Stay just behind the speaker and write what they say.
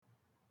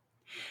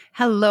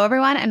Hello,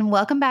 everyone, and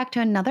welcome back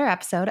to another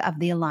episode of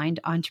the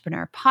Aligned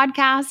Entrepreneur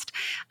Podcast.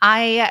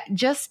 I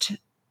just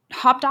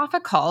hopped off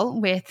a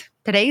call with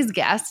today's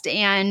guest,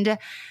 and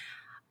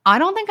I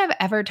don't think I've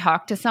ever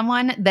talked to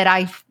someone that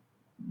I've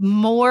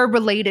more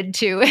related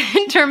to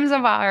in terms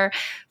of our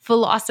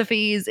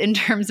philosophies, in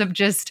terms of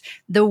just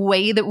the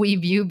way that we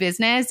view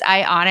business.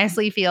 I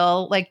honestly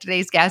feel like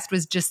today's guest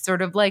was just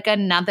sort of like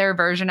another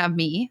version of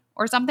me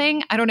or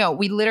something. I don't know.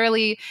 We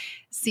literally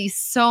see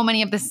so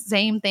many of the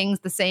same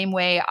things the same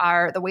way.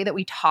 The way that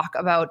we talk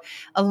about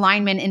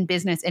alignment in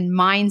business and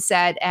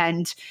mindset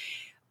and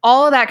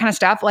all of that kind of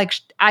stuff. Like,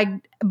 I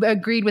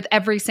agreed with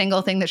every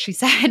single thing that she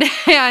said.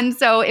 And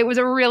so it was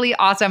a really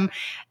awesome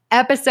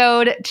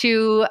episode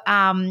to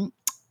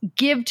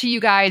give to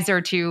you guys,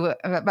 or to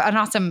an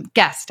awesome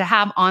guest to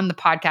have on the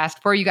podcast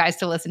for you guys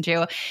to listen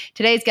to.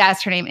 Today's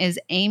guest, her name is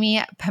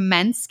Amy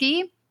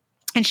Pamensky.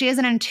 And she is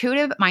an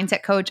intuitive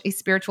mindset coach, a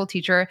spiritual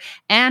teacher,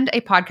 and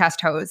a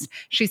podcast host.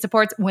 She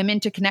supports women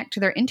to connect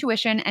to their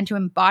intuition and to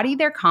embody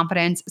their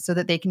confidence so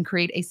that they can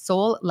create a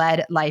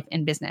soul-led life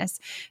in business.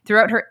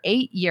 Throughout her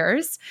 8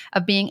 years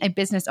of being a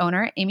business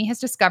owner, Amy has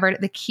discovered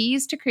the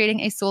keys to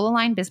creating a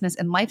soul-aligned business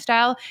and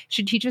lifestyle.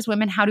 She teaches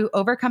women how to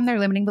overcome their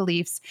limiting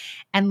beliefs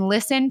and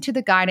listen to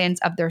the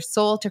guidance of their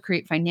soul to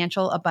create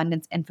financial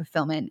abundance and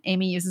fulfillment.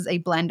 Amy uses a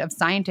blend of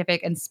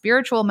scientific and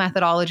spiritual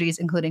methodologies,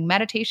 including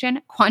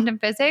meditation, quantum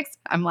physics,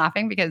 I'm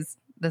laughing because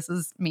this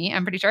is me,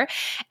 I'm pretty sure,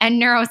 and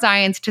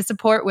neuroscience to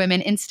support women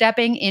in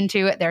stepping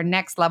into their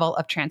next level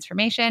of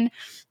transformation.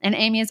 And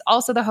Amy is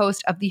also the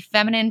host of the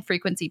Feminine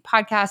Frequency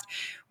podcast,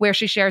 where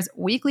she shares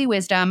weekly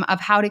wisdom of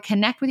how to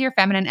connect with your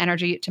feminine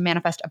energy to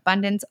manifest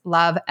abundance,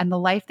 love, and the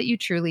life that you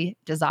truly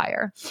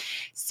desire.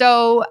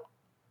 So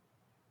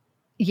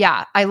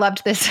yeah, I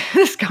loved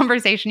this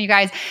conversation, you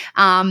guys.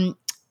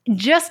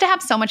 Just to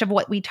have so much of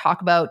what we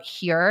talk about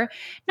here,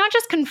 not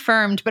just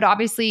confirmed, but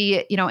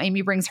obviously,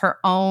 Amy brings her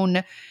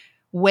own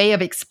way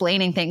of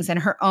explaining things and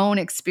her own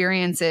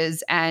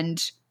experiences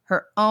and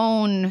her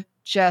own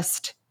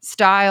just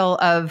style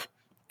of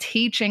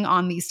teaching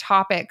on these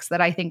topics that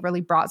I think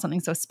really brought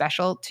something so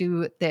special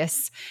to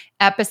this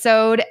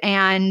episode.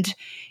 And,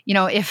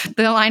 if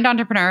The Aligned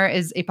Entrepreneur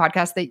is a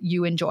podcast that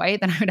you enjoy,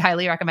 then I would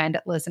highly recommend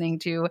listening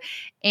to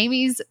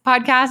Amy's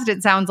podcast.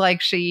 It sounds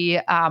like she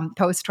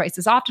posts twice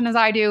as often as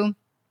I do.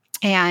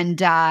 And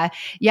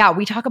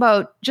we talk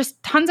about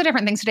just tons of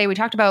different things today. We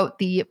talked about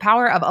the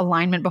power of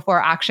alignment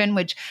before action,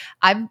 which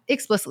I've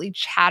explicitly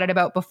chatted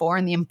about before,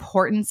 and the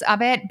importance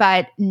of it,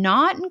 but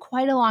not in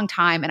quite a long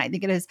time. And I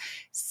think it is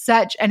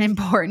such an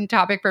important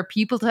topic for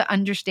people to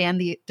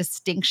understand the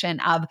distinction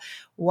of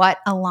what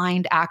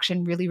aligned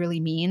action really, really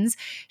means.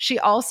 She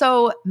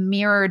also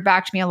mirrored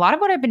back to me a lot of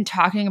what I've been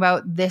talking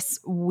about this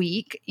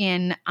week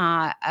in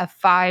a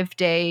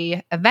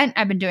 5-day event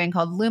I've been doing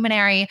called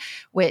Luminary,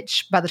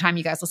 which by the time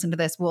you guys listen to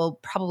this will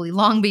probably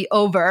long be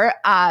over.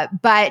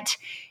 But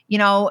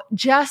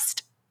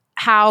just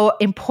how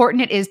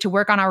important it is to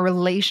work on our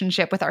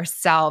relationship with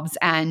ourselves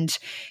and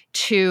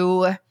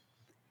to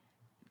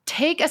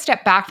take a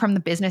step back from the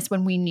business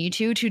when we need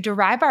to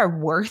derive our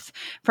worth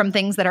from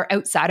things that are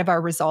outside of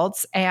our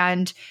results,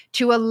 and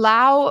to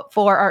allow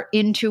for our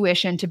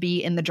intuition to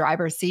be in the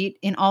driver's seat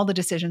in all the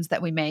decisions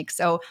that we make.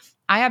 So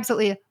I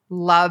absolutely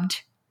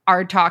loved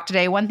our talk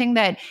today. One thing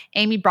that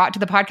Amy brought to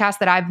the podcast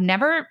that I've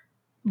never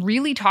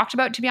really talked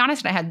about, to be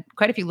honest, and I had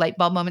quite a few light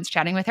bulb moments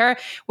chatting with her,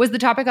 was the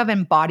topic of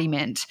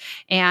embodiment.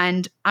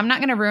 And I'm not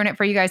going to ruin it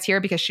for you guys here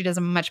because she does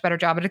a much better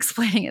job at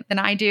explaining it than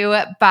I do.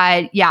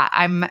 But yeah,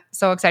 I'm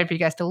so excited for you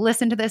guys to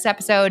listen to this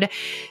episode.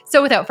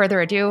 So without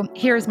further ado,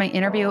 here's my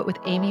interview with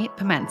Amy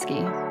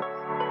Pamensky.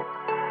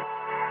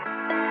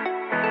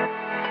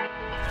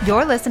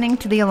 You're listening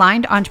to the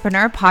Aligned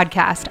Entrepreneur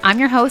Podcast. I'm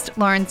your host,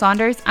 Lauren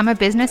Saunders. I'm a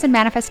business and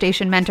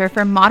manifestation mentor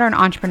for modern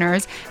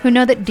entrepreneurs who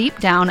know that deep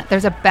down,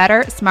 there's a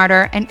better,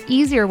 smarter, and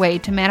easier way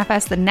to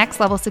manifest the next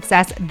level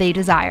success they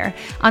desire.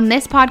 On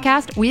this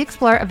podcast, we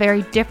explore a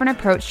very different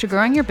approach to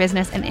growing your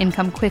business and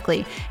income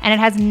quickly, and it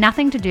has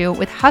nothing to do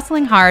with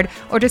hustling hard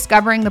or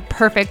discovering the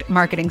perfect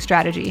marketing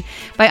strategy.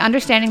 By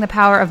understanding the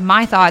power of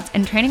my thoughts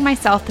and training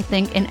myself to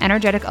think in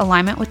energetic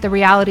alignment with the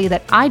reality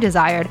that I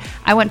desired,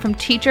 I went from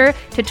teacher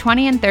to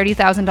 $20,000 and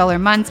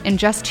 $30,000 months in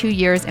just 2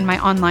 years in my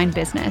online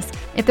business.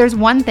 If there's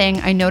one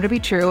thing I know to be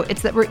true,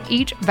 it's that we're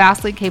each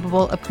vastly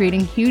capable of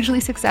creating hugely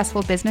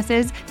successful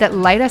businesses that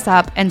light us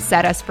up and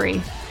set us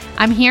free.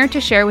 I'm here to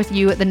share with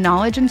you the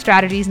knowledge and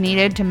strategies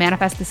needed to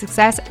manifest the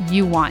success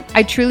you want.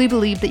 I truly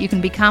believe that you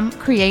can become,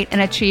 create,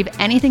 and achieve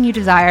anything you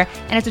desire,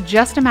 and it's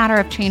just a matter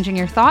of changing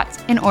your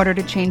thoughts in order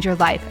to change your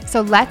life.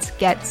 So let's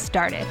get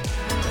started.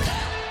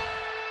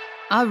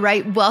 All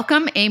right.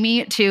 Welcome,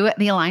 Amy, to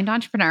The Aligned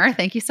Entrepreneur.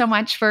 Thank you so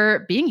much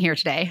for being here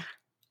today.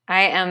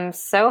 I am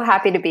so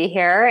happy to be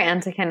here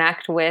and to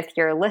connect with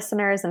your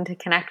listeners and to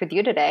connect with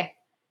you today.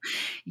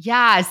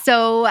 Yeah.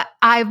 So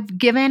I've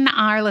given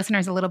our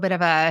listeners a little bit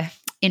of a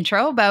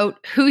intro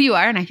about who you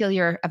are, and I feel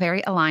you're a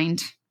very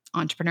aligned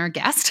entrepreneur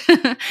guest.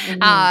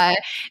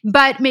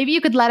 But maybe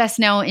you could let us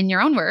know in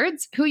your own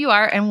words who you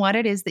are and what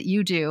it is that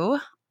you do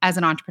as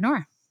an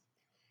entrepreneur.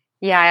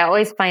 Yeah, I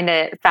always find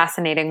it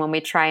fascinating when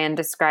we try and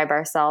describe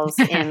ourselves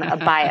in a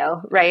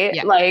bio, right?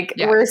 Yeah. Like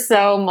Yeah. we're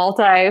so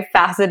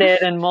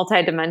multifaceted and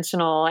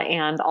multidimensional,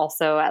 and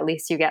also at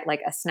least you get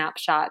like a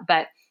snapshot.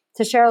 But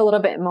to share a little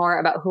bit more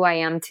about who I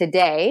am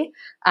today,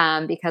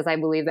 because I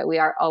believe that we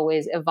are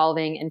always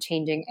evolving and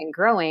changing and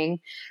growing.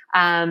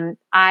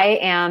 I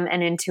am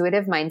an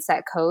intuitive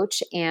mindset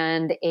coach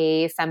and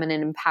a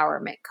feminine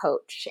empowerment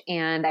coach.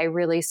 And I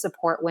really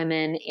support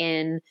women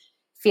in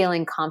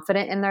feeling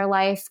confident in their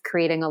life,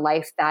 creating a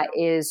life that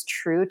is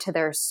true to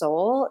their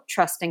soul,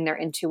 trusting their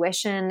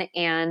intuition,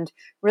 and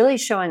really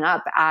showing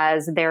up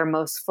as their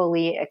most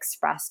fully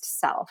expressed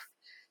self.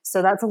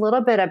 So that's a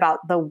little bit about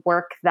the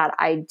work that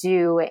I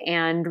do.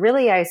 And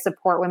really, I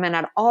support women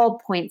at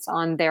all points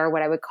on their,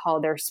 what I would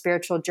call their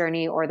spiritual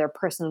journey or their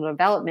personal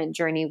development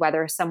journey,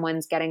 whether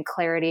someone's getting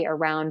clarity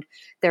around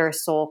their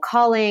soul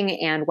calling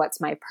and what's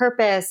my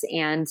purpose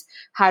and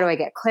how do I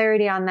get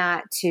clarity on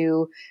that,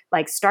 to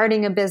like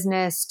starting a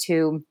business,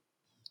 to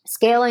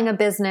scaling a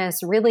business,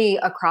 really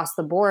across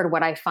the board.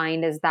 What I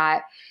find is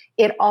that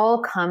it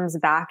all comes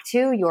back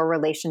to your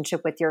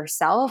relationship with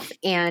yourself,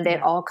 and it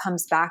Yeah. all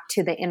comes back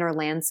to the inner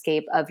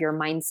landscape of your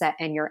mindset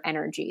and your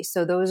energy.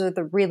 So those are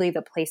really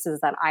the places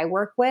that I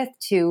work with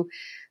to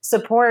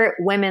support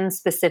women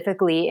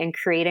specifically in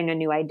creating a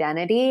new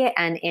identity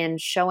and in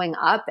showing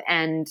up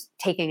and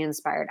taking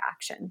inspired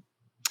action.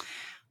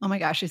 Oh my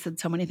gosh, you said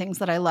so many things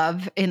that I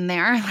love in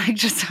there, like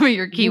just some of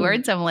your Mhm.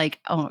 keywords. I'm like,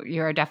 oh,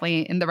 you're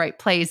definitely in the right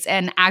place.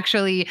 And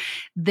actually,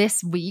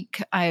 this week,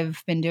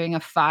 I've been doing a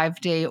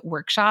 5-day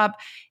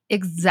workshop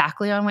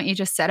exactly on what you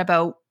just said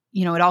about,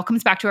 it all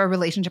comes back to our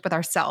relationship with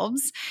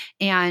ourselves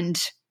and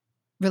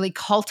really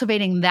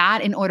cultivating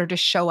that in order to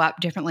show up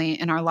differently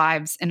in our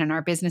lives and in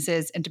our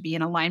businesses and to be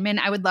in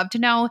alignment. I would love to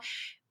know,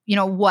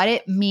 what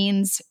it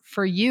means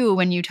for you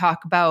when you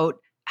talk about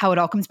how it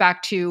all comes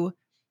back to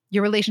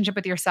your relationship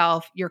with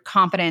yourself, your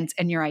confidence,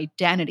 and your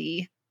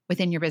identity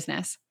within your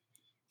business.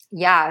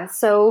 Yeah.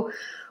 So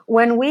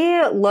when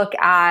we look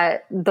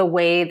at the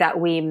way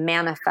that we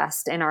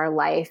manifest in our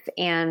life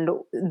and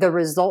the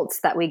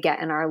results that we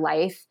get in our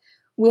life,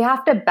 we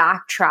have to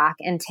backtrack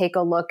and take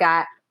a look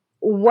at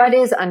what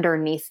is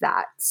underneath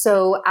that.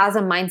 So as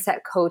a mindset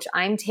coach,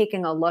 I'm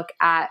taking a look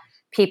at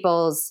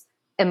people's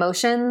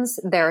emotions,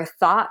 their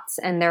thoughts,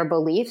 and their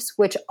beliefs,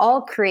 which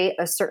all create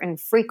a certain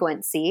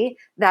frequency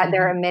that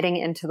they're Mhm. emitting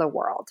into the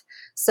world.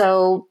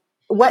 So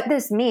what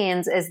this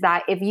means is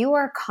that if you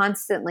are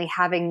constantly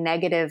having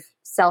negative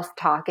self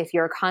talk, if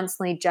you're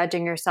constantly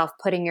judging yourself,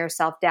 putting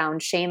yourself down,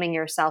 shaming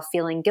yourself,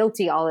 feeling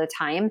guilty all the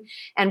time,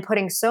 and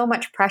putting so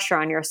much pressure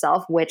on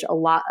yourself, which a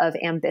lot of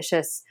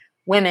ambitious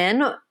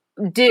women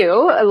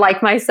do,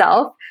 like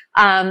myself,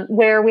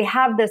 where we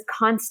have this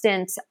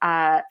constant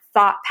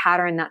thought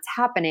pattern that's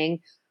happening,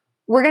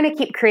 we're going to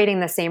keep creating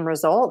the same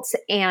results.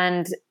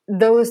 And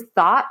those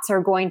thoughts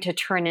are going to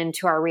turn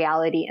into our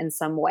reality in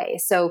some way.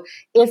 So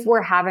if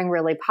we're having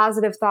really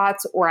positive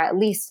thoughts, or at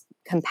least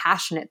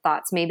compassionate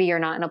thoughts, maybe you're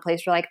not in a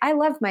place where like, I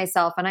love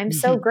myself and I'm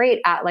so Mhm.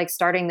 great at like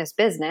starting this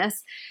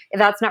business. If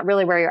that's not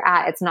really where you're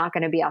at, it's not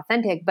going to be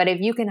authentic. But if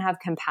you can have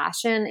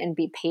compassion and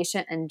be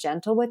patient and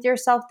gentle with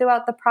yourself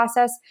throughout the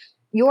process,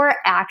 your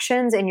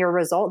actions and your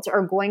results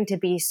are going to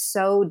be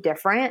so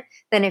different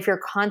than if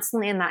you're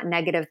constantly in that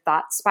negative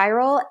thought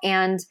spiral.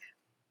 And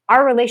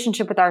our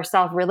relationship with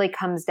ourselves really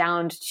comes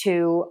down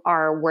to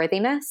our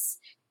worthiness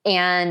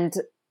and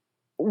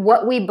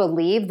what we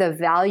believe, the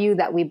value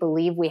that we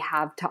believe we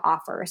have to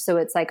offer. So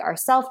it's like our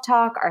self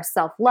talk, our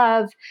self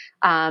love,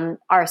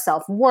 our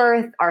self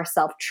worth, our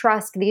self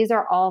trust. These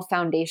are all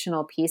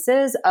foundational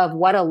pieces of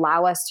what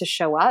allow us to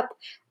show up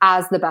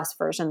as the best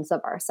versions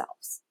of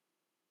ourselves.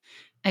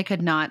 I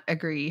could not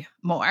agree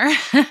more.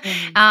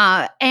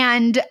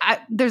 Mhm.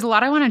 There's a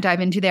lot I want to dive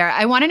into there.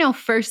 I want to know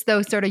first,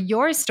 though, sort of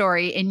your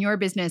story in your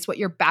business, what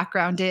your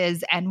background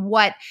is, and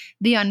what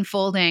the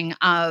unfolding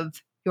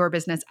of your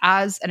business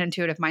as an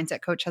intuitive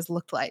mindset coach has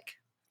looked like.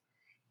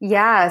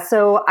 Yeah,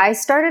 so I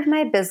started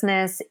my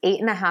business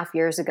 8.5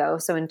 years ago,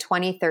 so in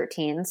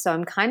 2013. So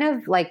I'm kind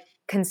of like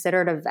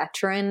considered a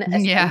veteran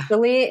Yeah.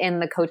 essentially in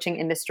the coaching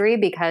industry,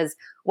 because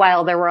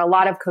while there were a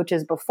lot of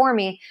coaches before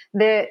me,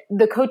 the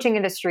coaching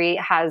industry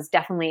has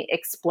definitely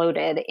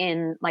exploded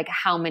in like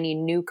how many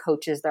new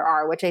coaches there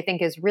are, which I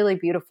think is really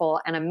beautiful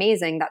and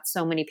amazing that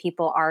so many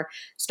people are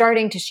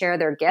starting to share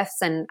their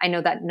gifts. And I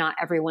know that not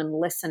everyone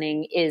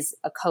listening is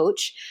a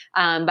coach,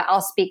 but I'll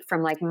speak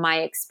from like my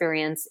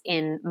experience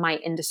in my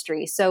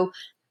industry. So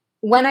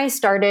when I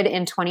started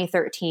in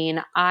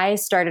 2013, I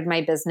started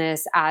my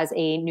business as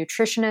a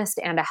nutritionist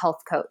and a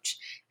health coach.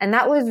 And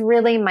that was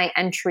really my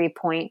entry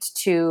point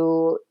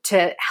to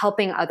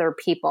helping other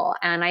people.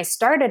 And I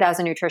started as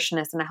a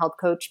nutritionist and a health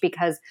coach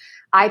because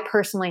I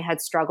personally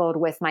had struggled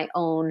with my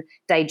own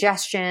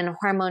digestion,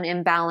 hormone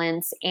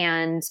imbalance,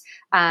 and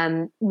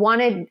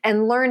wanted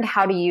and learned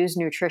how to use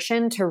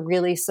nutrition to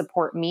really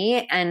support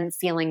me and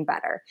feeling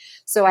better.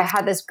 So I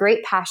had this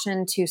great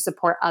passion to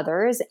support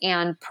others.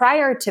 And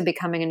prior to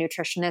becoming a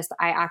nutritionist,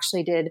 I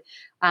actually did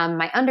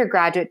my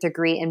undergraduate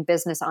degree in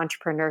business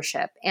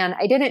entrepreneurship. And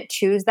I didn't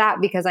choose that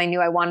because I knew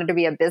I wanted to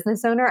be a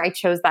business owner. I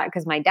chose that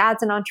because my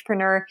dad's an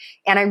entrepreneur.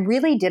 And I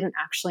really didn't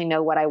actually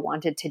know what I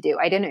wanted to do.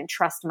 I didn't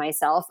trust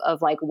myself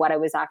of like what I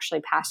was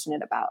actually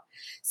passionate about.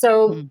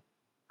 So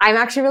I'm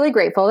actually really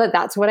grateful that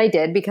that's what I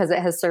did because it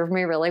has served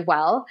me really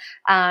well.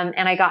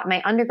 And I got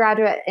my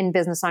undergraduate in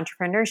business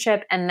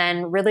entrepreneurship and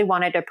then really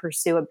wanted to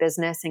pursue a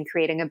business and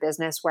creating a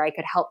business where I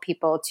could help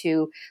people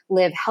to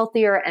live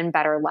healthier and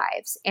better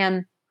lives.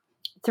 And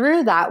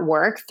through that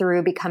work,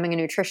 through becoming a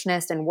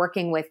nutritionist and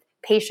working with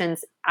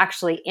patients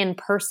actually in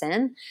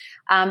person,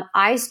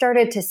 I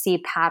started to see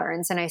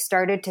patterns and I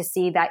started to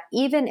see that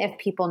even if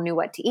people knew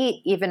what to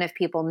eat, even if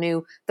people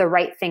knew the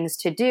right things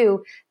to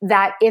do,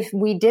 that if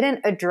we didn't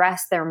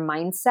address their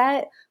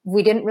mindset,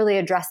 we didn't really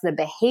address the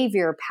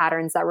behavior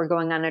patterns that were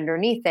going on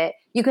underneath it,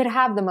 you could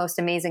have the most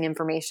amazing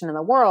information in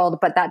the world,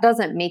 but that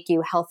doesn't make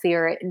you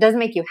healthier. It doesn't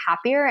make you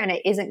happier and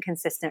it isn't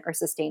consistent or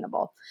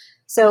sustainable.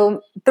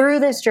 So through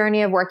this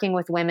journey of working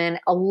with women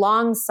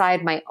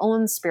alongside my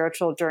own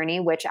spiritual journey,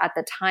 which at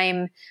the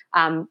time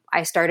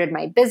I started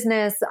my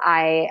business,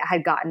 I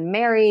had gotten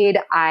married,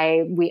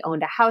 we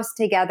owned a house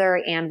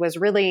together and was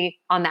really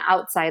on the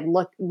outside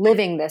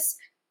living this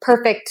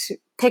perfect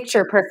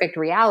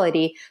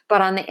reality.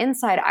 But on the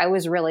inside, I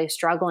was really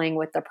struggling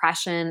with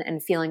depression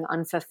and feeling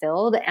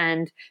unfulfilled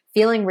and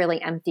feeling really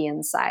empty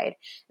inside.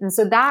 And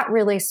so that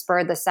really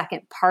spurred the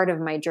second part of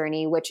my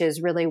journey, which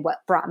is really what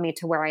brought me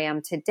to where I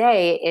am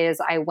today.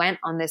 Is I went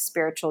on this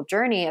spiritual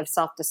journey of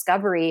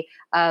self-discovery,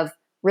 of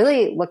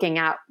really looking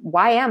at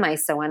why am I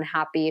so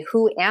unhappy?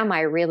 Who am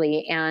I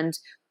really? And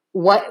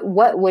what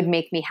would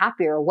make me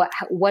happier? What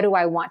do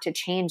I want to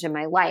change in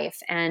my life?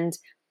 And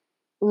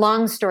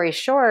long story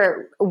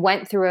short,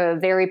 went through a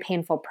very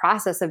painful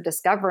process of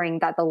discovering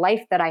that the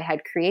life that I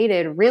had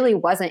created really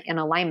wasn't in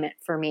alignment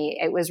for me.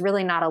 It was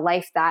really not a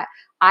life that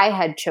I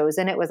had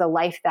chosen. It was a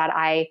life that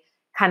I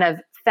kind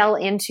of fell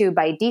into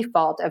by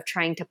default of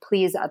trying to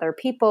please other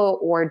people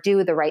or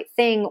do the right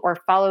thing or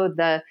follow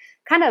the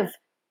kind of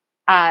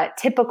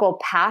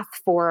typical path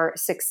for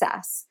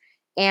success.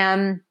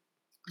 And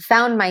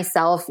found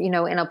myself, in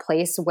a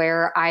place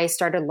where I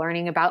started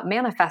learning about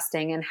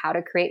manifesting and how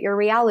to create your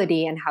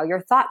reality and how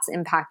your thoughts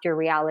impact your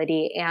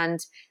reality. And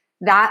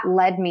that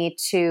led me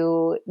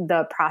to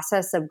the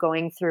process of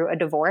going through a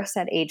divorce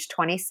at age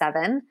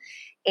 27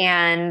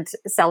 and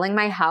selling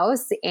my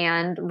house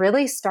and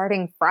really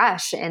starting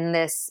fresh in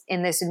this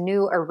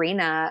new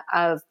arena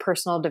of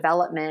personal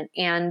development.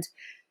 And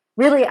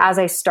really, as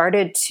I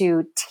started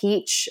to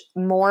teach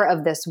more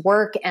of this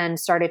work and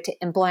started to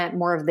implement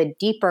more of the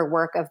deeper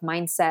work of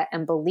mindset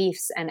and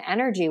beliefs and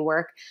energy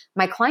work,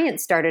 my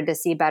clients started to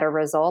see better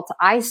results.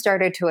 I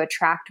started to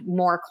attract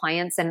more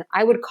clients, and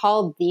I would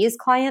call these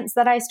clients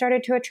that I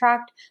started to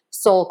attract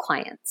soul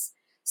clients.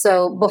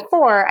 So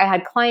before I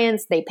had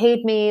clients, they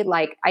paid me,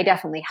 like I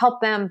definitely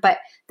helped them, but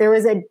there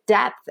was a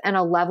depth and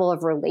a level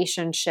of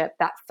relationship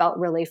that felt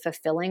really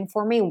fulfilling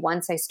for me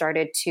once I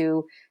started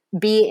to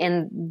be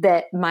in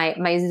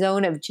my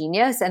zone of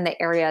genius and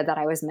the area that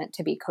I was meant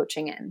to be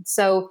coaching in.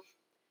 So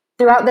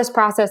throughout this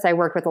process, I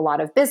worked with a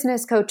lot of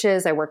business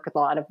coaches. I worked with a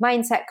lot of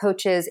mindset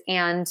coaches.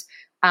 And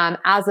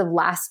as of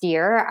last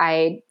year,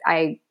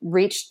 I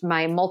reached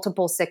my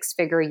multiple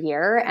six-figure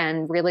year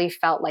and really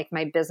felt like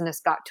my business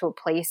got to a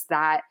place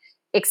that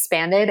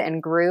expanded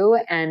and grew.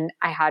 And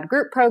I had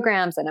group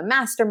programs and a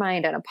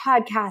mastermind and a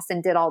podcast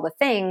and did all the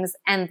things.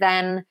 And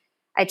then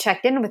I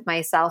checked in with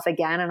myself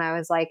again and I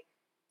was like,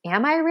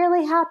 am I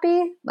really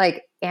happy?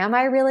 Like, am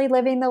I really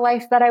living the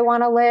life that I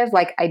want to live?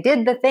 Like, I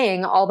did the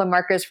thing, all the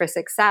markers for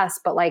success,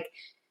 but like,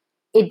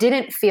 it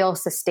didn't feel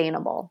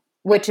sustainable,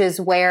 which is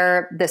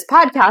where this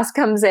podcast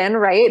comes in,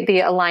 right?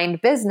 The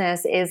aligned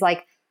business is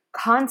like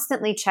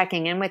constantly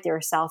checking in with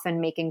yourself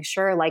and making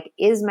sure, like,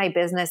 is my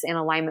business in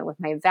alignment with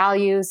my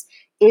values?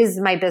 Is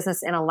my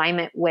business in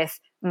alignment with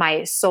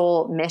my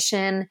soul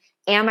mission?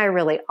 Am I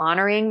really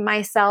honoring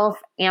myself?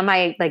 Am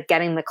I like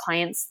getting the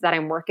clients that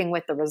I'm working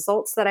with, the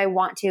results that I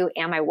want to?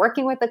 Am I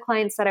working with the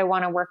clients that I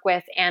want to work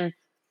with? And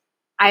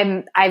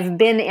I've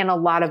been in a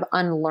lot of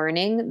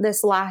unlearning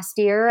this last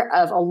year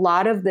of a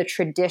lot of the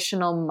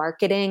traditional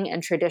marketing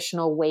and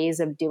traditional ways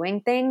of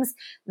doing things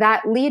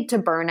that lead to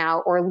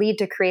burnout or lead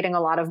to creating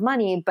a lot of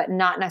money, but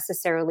not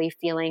necessarily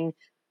feeling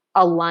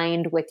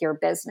aligned with your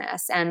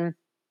business. And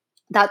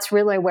that's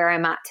really where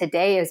I'm at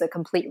today, is a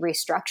complete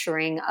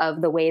restructuring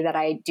of the way that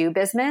I do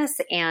business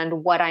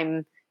and what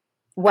I'm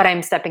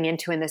stepping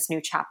into in this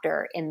new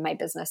chapter in my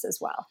business as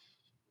well.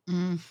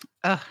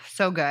 Oh,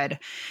 so good.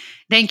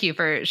 Thank you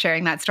for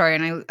sharing that story.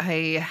 And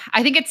I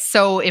think it's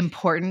so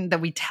important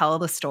that we tell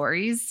the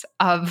stories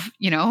of,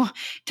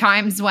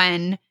 times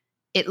when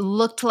it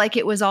looked like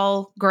it was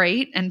all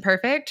great and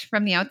perfect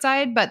from the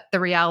outside, but the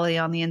reality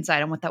on the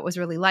inside and what that was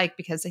really like,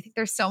 because I think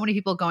there's so many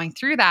people going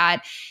through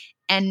that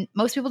and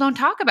most people don't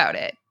talk about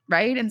it.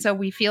 Right. And so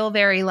we feel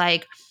very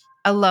like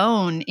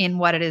alone in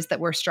what it is that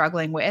we're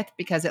struggling with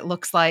because it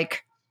looks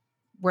like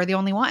we're the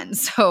only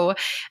ones. So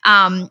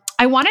I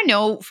want to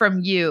know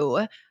from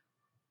you,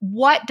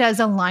 what does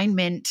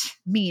alignment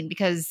mean?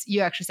 Because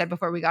you actually said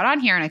before we got on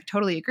here, and I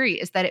totally agree,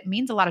 is that it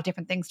means a lot of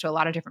different things to a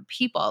lot of different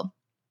people.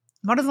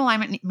 What does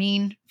alignment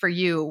mean for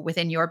you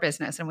within your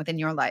business and within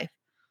your life?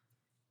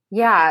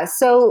 Yeah.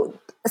 So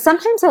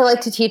sometimes I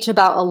like to teach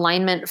about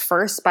alignment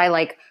first by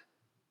like,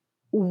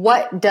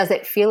 what does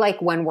it feel like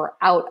when we're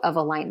out of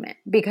alignment?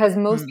 Because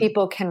most Mm,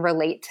 people can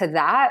relate to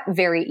that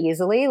very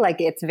easily. Like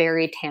it's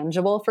very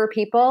tangible for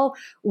people.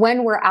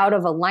 When we're out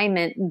of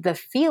alignment, the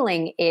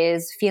feeling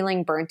is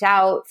feeling burnt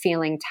out,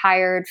 feeling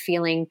tired,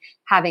 feeling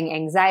having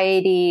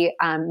anxiety,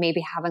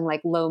 maybe having like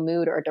low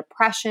mood or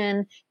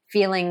depression,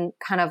 feeling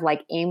kind of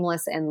like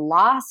aimless and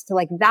lost.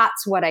 Like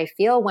that's what I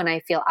feel when I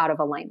feel out of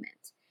alignment.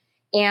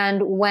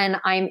 And when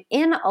I'm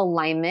in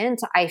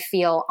alignment, I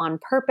feel on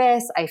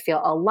purpose, I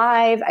feel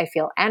alive, I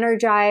feel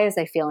energized,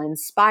 I feel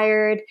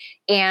inspired.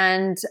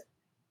 And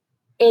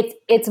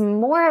it's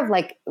more of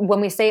like when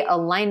we say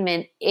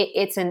alignment,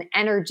 it's an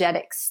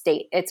energetic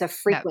state. It's a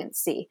yeah.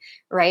 frequency,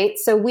 right?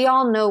 So we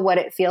all know what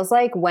it feels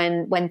like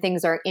when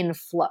things are in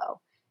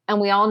flow.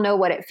 And we all know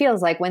what it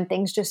feels like when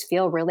things just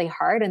feel really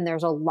hard and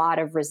there's a lot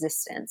of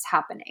resistance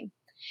happening.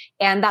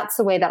 And that's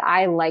the way that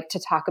I like to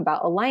talk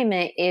about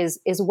alignment is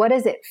what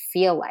does it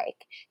feel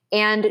like?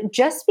 And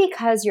just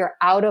because you're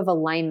out of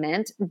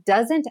alignment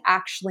doesn't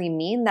actually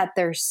mean that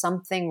there's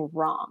something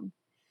wrong.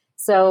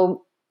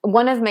 So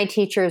one of my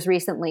teachers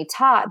recently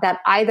taught that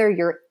either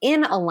you're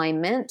in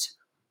alignment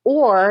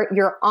or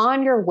you're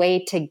on your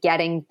way to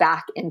getting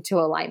back into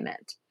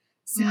alignment.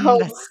 So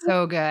That's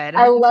so good.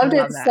 I I loved love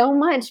it that. so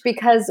much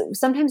because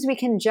sometimes we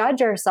can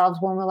judge ourselves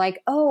when we're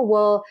like, "Oh,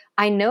 well,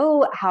 I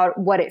know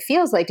what it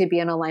feels like to be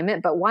in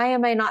alignment, but why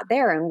am I not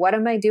there and what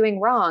am I doing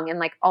wrong?" and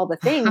like all the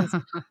things.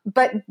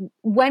 But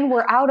when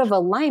we're out of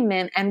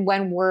alignment and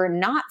when we're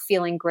not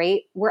feeling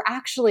great, we're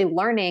actually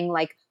learning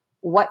like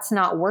what's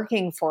not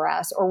working for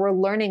us, or we're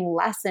learning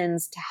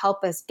lessons to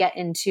help us get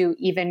into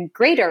even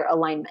greater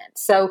alignment.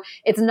 So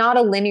it's not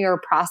a linear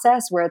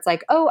process where it's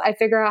like, oh, I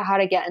figure out how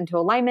to get into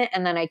alignment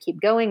and then I keep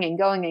going and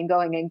going and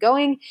going and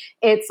going.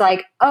 It's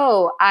like,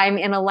 oh, I'm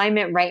in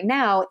alignment right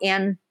now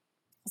and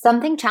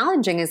something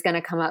challenging is going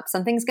to come up.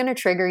 Something's going to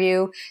trigger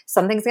you.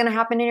 Something's going to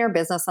happen in your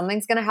business.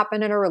 Something's going to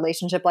happen in a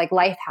relationship. Like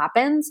life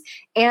happens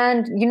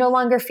and you no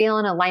longer feel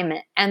in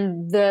alignment.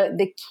 And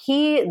the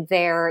key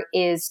there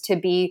is to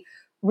be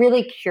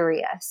really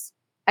curious.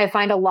 I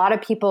find a lot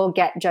of people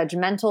get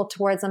judgmental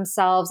towards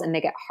themselves and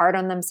they get hard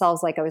on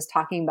themselves, like I was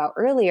talking about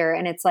earlier.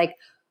 And it's like,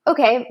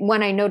 okay,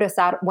 when I notice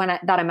that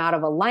I'm out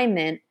of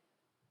alignment,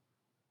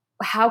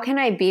 how can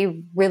I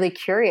be really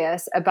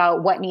curious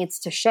about what needs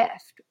to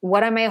shift?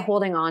 What am I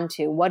holding on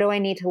to? What do I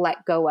need to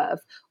let go of?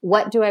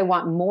 What do I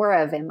want more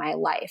of in my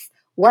life?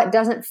 What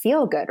doesn't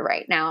feel good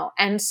right now?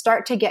 And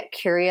start to get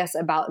curious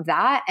about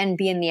that and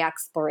be in the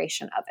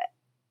exploration of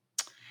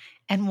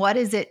And what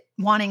is it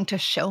wanting to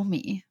show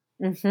me?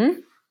 it. Hmm.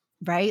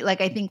 Right?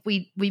 Like I think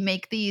we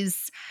make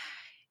these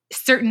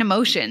certain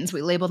emotions,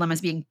 we label them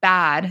as being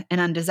bad and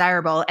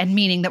undesirable, and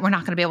meaning that we're not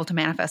going to be able to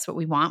manifest what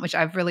we want, which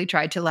I've really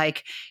tried to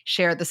like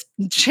share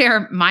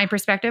my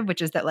perspective,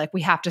 which is that like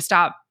we have to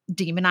stop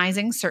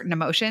demonizing certain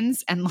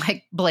emotions and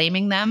like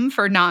blaming them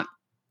for not,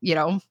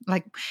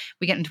 like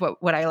we get into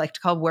what I like to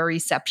call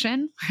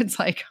worryception. It's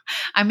like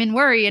I'm in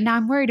worry and now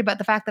I'm worried about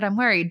the fact that I'm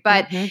worried.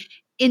 But Hmm.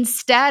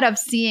 instead of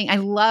seeing, I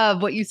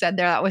love what you said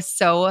there. That was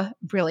so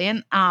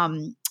brilliant.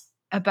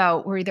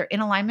 About we're either in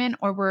alignment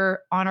or we're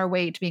on our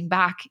way to being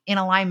back in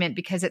alignment,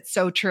 because it's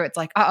so true. It's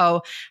like,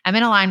 oh, I'm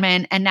in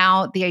alignment and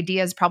now the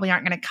ideas probably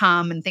aren't going to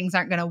come and things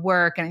aren't going to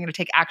work and I'm going to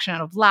take action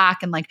out of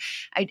lack. And like,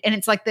 and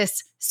it's like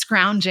this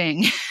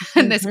scrounging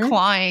and this Hmm.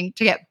 clawing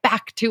to get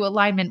back to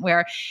alignment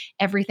where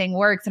everything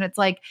works. And it's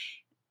like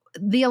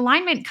the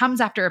alignment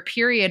comes after a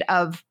period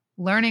of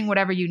learning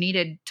whatever you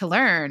needed to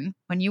learn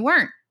when you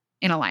weren't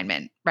in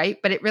alignment, right?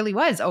 But it really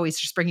was always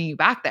just bringing you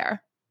back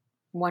there.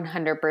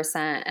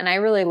 100%. And I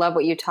really love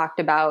what you talked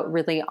about,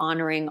 really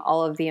honoring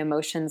all of the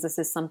emotions. This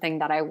is something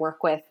that I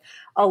work with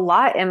a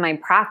lot in my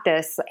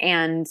practice.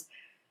 And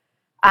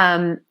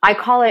I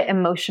call it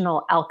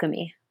emotional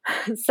alchemy.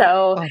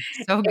 So Oh,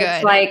 so it's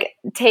good. like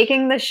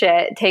taking the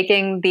shit,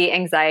 taking the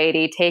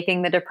anxiety,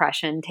 taking the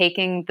depression,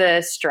 taking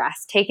the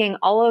stress, taking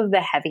all of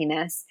the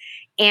heaviness,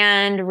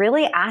 and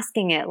really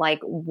asking it, like,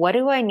 what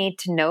do I need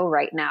to know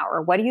right now?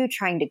 Or what are you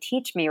trying to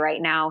teach me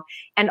right now?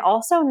 And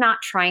also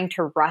not trying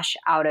to rush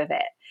out of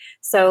it.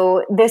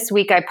 So this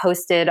week I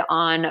posted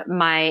on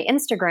my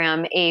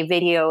Instagram a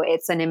video.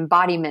 It's an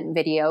embodiment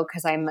video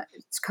because I'm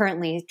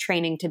currently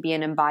training to be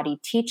an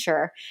embodied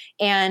teacher.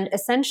 And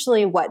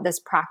essentially what this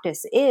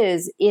practice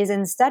is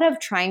instead of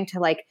trying to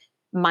like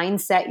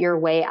mindset your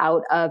way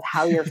out of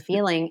how you're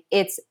feeling,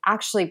 it's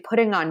actually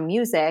putting on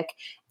music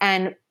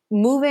and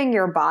moving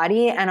your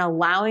body and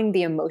allowing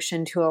the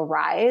emotion to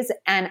arise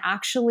and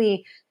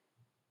actually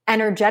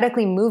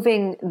energetically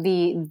moving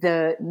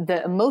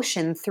the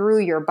emotion through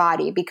your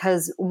body.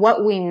 Because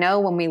what we know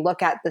when we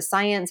look at the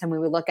science and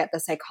when we look at the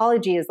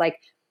psychology is like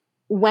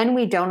when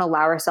we don't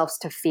allow ourselves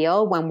to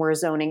feel, when we're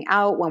zoning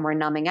out, when we're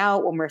numbing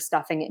out, when we're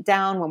stuffing it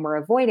down, when we're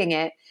avoiding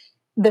it,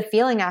 the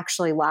feeling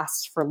actually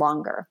lasts for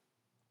longer.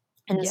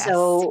 And Yes.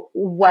 so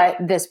what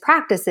this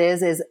practice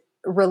is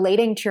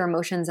relating to your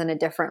emotions in a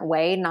different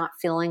way, not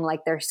feeling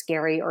like they're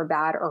scary or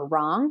bad or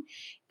wrong,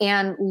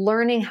 and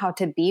learning how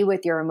to be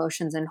with your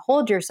emotions and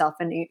hold yourself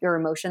in your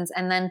emotions.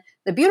 And then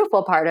the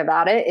beautiful part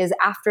about it is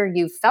after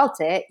you've felt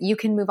it, you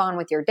can move on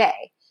with your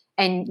day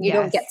and you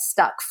don't get Yes.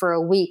 stuck for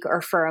a week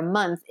or for a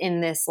month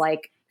in this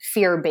like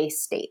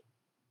fear-based state.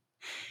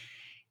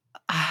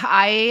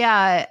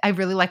 I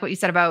really like what you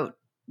said about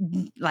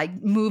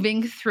like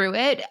moving through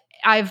it.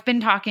 I've been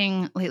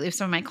talking lately with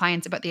some of my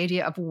clients about the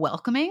idea of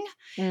welcoming,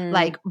 Mm,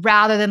 like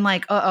rather than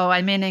like, oh,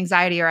 I'm in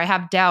anxiety or I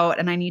have doubt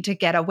and I need to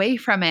get away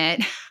from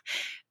it.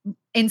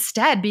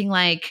 Instead, being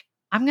like,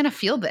 I'm going to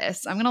feel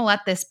this. I'm going to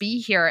let this be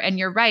here. And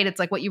you're right. It's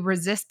like what you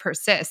resist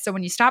persists. So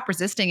when you stop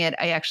resisting it,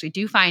 I actually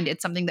do find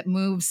it's something that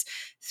moves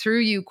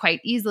through you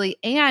quite easily.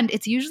 And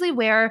it's usually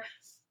where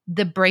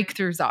the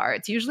breakthroughs are.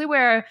 It's usually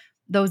where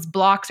those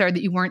blocks are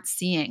that you weren't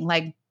seeing.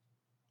 Like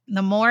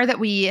the more that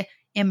we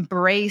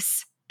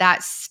embrace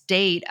that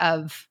state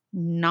of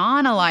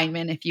non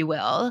alignment, if you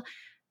will,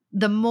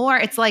 the more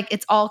it's like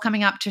it's all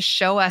coming up to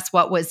show us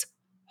what was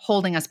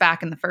holding us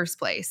back in the first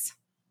place.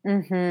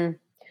 mhm.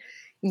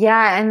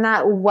 Yeah, and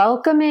that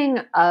welcoming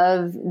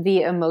of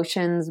the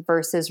emotions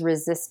versus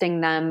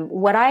resisting them.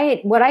 What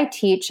I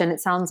teach, and it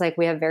sounds like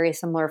we have very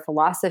similar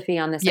philosophy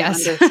on this and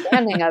Yes.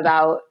 understanding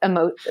about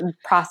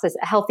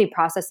healthy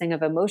processing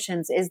of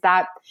emotions, is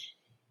that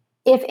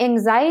if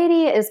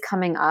anxiety is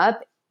coming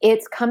up,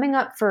 it's coming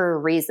up for a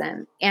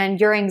reason. And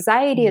your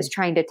anxiety is Mhm.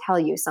 trying to tell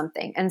you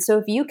something. And so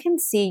if you can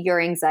see your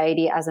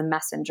anxiety as a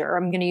messenger,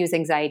 I'm going to use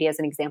anxiety as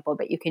an example,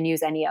 but you can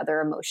use any other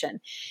emotion.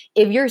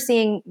 If you're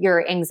seeing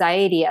your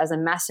anxiety as a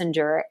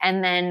messenger,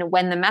 and then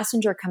when the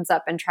messenger comes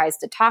up and tries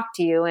to talk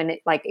to you, and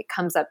it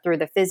comes up through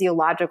the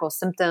physiological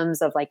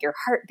symptoms of like your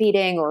heart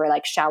beating or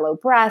like shallow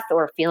breath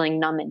or feeling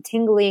numb and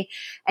tingly,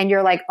 and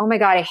you're like, oh my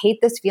God, I hate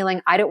this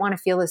feeling. I don't want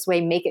to feel this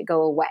way. Make it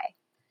go away.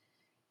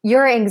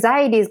 Your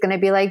anxiety is going to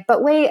be like,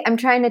 but wait, I'm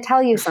trying to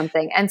tell you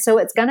something. And so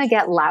it's going to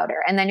get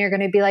louder. And then you're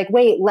going to be like,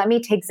 wait, let me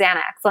take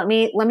Xanax. Let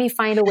me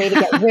find a way to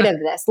get rid of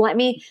this. Let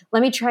me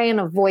try and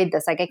avoid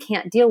this. Like I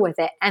can't deal with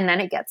it. And then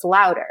it gets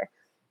louder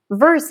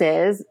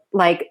versus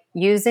like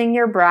using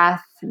your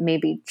breath,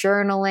 maybe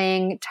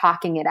journaling,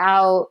 talking it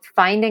out,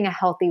 finding a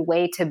healthy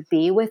way to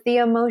be with the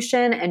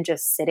emotion and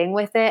just sitting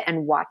with it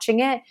and watching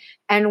it.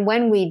 And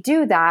when we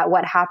do that,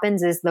 what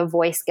happens is the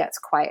voice gets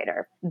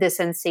quieter, the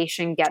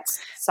sensation gets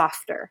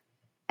softer,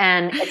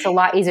 and it's a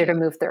lot easier to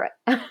move through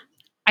it.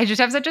 I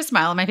just have such a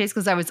smile on my face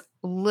because I was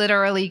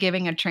literally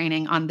giving a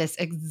training on this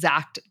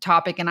exact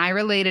topic. And I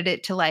related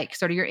it to like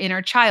sort of your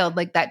inner child,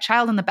 like that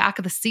child in the back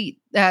of the seat,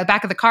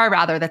 back of the car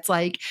rather, that's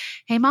like,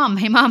 hey, mom,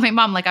 hey, mom, hey,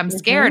 mom, like I'm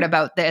scared Mhm.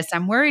 about this.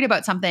 I'm worried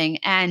about something.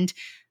 And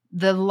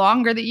the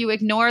longer that you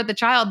ignore the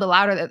child, the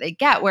louder that they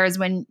get. Whereas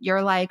when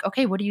you're like,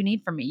 okay, what do you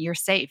need from me? You're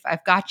safe.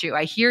 I've got you.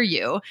 I hear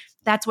you.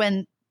 That's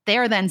when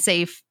they're then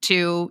safe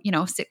to,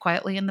 sit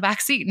quietly in the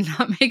back seat and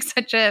not make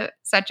such a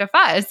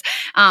fuss.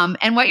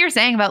 And what you're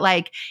saying about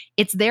like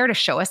it's there to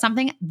show us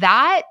something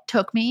that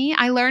took me.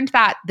 I learned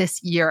that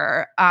this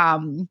year.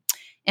 And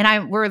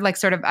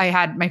I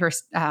had my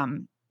first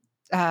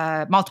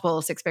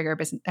multiple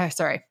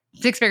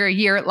six-figure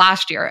year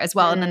last year as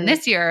well. And then Mm.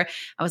 this year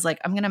I was like,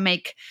 I'm going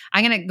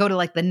to go to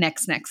like the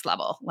next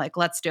level. Like,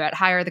 let's do it.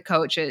 Hire the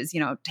coaches,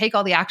 take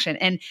all the action.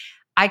 And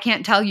I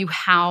can't tell you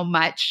how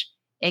much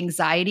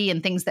anxiety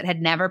and things that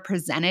had never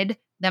presented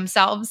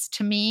themselves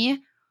to me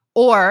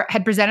or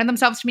had presented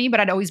themselves to me, but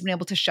I'd always been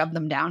able to shove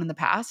them down in the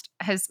past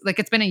has like,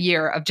 it's been a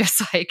year of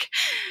just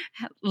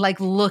like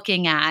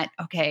looking at,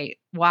 okay,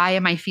 why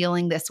am I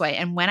feeling this way?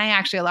 And when I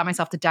actually allow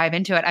myself to dive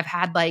into it, I've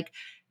had like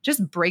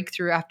just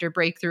breakthrough after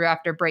breakthrough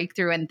after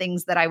breakthrough and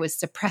things that I was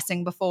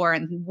suppressing before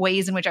and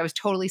ways in which I was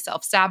totally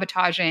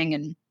self-sabotaging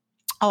and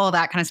all of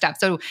that kind of stuff.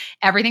 So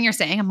everything you're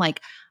saying, I'm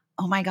like,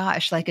 oh my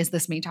gosh, like, is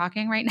this me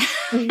talking right now?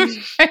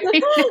 Right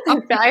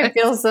now? I Because,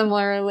 feel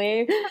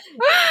similarly.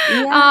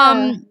 Yeah.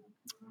 um,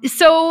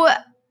 so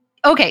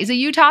okay, so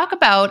you talk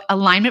about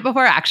alignment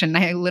before action.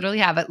 I literally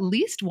have at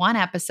least one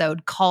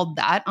episode called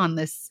that on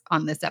this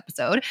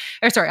episode,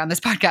 or sorry, on this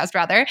podcast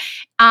rather.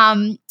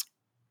 Um,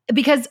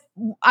 because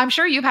I'm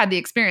sure you've had the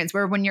experience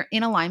where when you're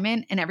in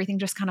alignment and everything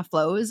just kind of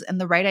flows and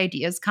the right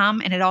ideas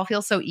come and it all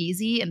feels so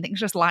easy and things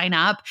just line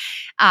up,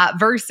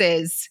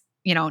 versus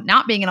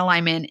not being in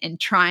alignment and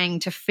trying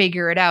to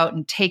figure it out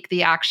and take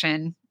the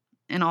action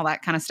and all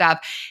that kind of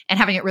stuff and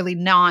having it really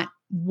not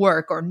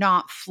work or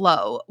not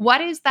flow.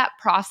 What is that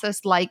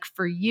process like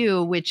for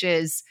you, which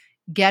is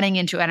getting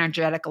into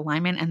energetic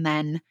alignment and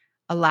then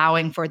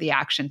allowing for the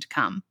action to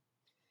come?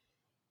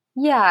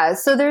 Yeah,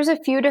 so there's a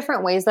few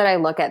different ways that I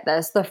look at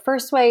this. The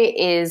first way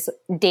is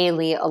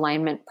daily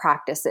alignment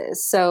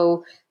practices.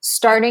 So,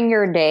 starting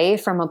your day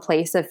from a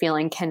place of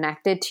feeling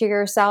connected to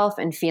yourself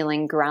and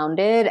feeling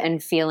grounded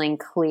and feeling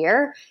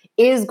clear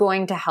is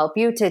going to help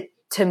you to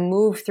to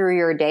move through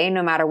your day,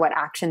 no matter what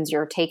actions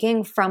you're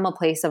taking, from a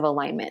place of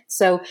alignment.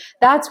 So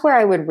that's where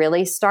I would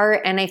really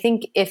start. And I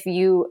think if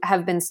you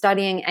have been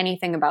studying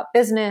anything about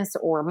business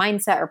or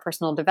mindset or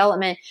personal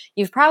development,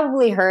 you've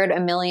probably heard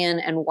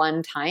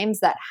 1,000,001 times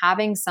that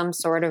having some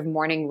sort of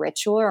morning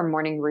ritual or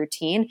morning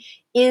routine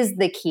is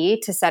the key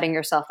to setting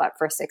yourself up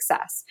for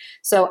success.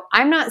 So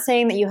I'm not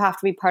saying that you have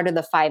to be part of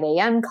the 5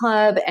 a.m.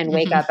 club and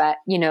wake up at,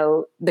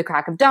 the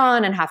crack of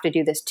dawn and have to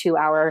do this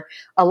 2-hour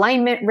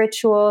alignment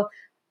ritual.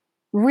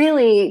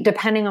 Really,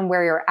 depending on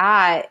where you're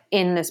at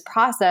in this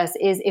process,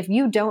 is if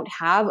you don't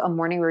have a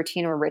morning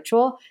routine or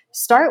ritual,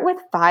 start with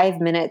 5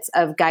 minutes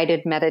of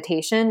guided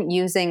meditation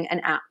using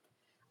an app.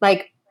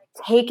 Like,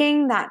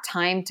 taking that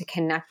time to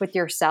connect with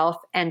yourself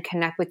and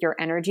connect with your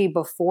energy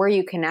before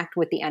you connect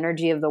with the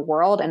energy of the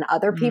world and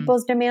other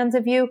people's demands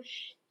of you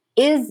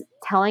is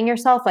telling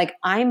yourself, like,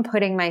 I'm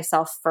putting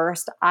myself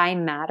first, I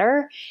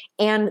matter.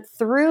 And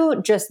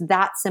through just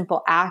that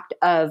simple act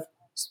of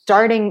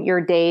starting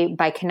your day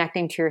by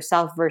connecting to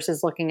yourself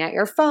versus looking at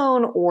your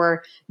phone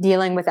or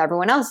dealing with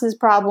everyone else's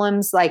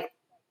problems, like,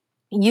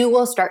 you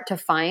will start to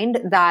find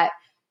that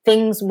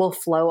things will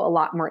flow a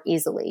lot more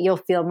easily. You'll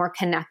feel more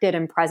connected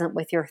and present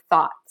with your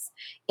thoughts,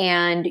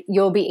 and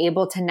you'll be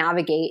able to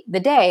navigate the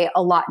day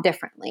a lot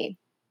differently.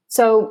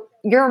 So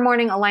your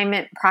morning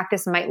alignment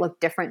practice might look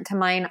different to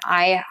mine.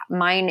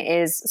 Mine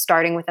is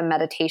starting with a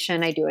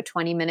meditation. I do a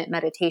 20-minute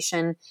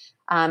meditation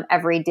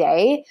every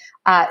day.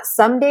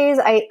 Some days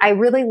I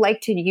really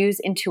like to use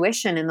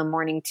intuition in the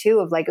morning too,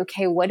 of like,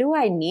 okay, what do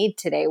I need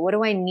today? What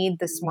do I need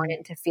this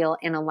morning to feel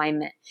in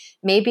alignment?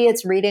 Maybe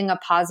it's reading a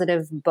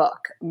positive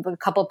book, a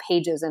couple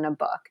pages in a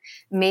book.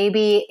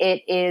 Maybe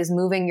it is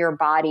moving your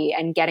body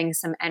and getting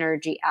some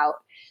energy out.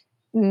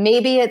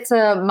 Maybe it's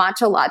a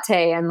matcha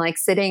latte and like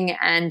sitting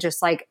and just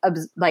like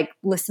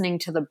listening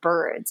to the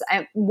birds.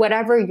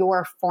 Whatever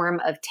your form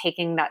of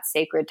taking that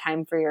sacred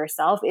time for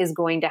yourself is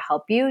going to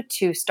help you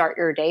to start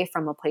your day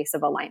from a place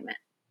of alignment.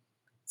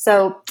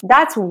 So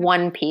that's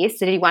one piece.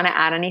 Did you want to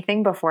add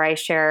anything before I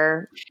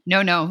share?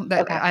 No,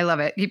 Okay. I love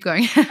it. Keep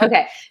going.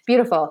 Okay,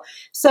 beautiful.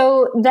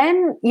 So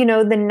then,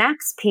 the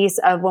next piece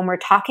of when we're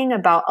talking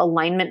about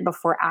alignment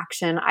before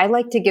action, I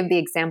like to give the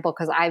example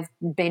because I've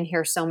been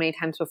here so many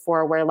times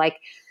before where like,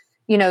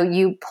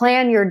 you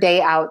plan your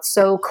day out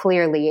so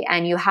clearly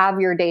and you have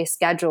your day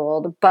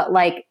scheduled, but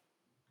like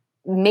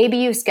maybe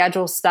you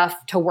schedule stuff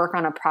to work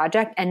on a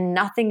project and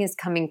nothing is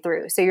coming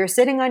through. So you're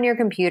sitting on your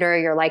computer,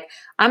 you're like,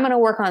 I'm going to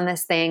work on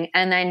this thing.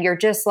 And then you're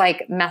just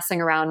like messing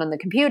around on the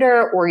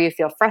computer, or you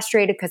feel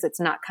frustrated because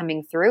it's not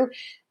coming through.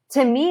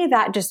 To me,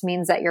 that just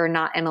means that you're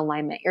not in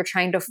alignment. You're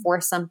trying to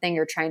force something.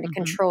 You're trying to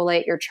control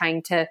it. You're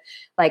trying to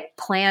like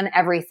plan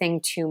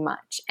everything too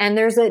much. And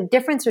there's a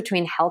difference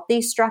between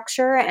healthy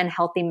structure and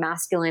healthy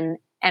masculine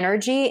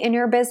energy in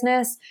your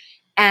business,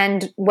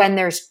 and when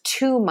there's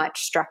too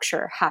much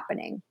structure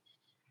happening.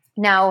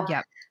 Now,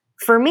 Yep.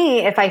 for me,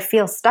 if I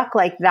feel stuck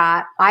like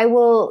that, I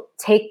will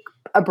take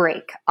a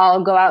break.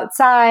 I'll go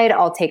outside,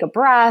 I'll take a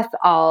breath,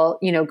 I'll,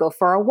 go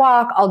for a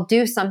walk, I'll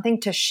do something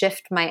to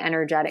shift my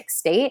energetic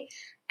state.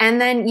 And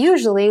then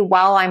usually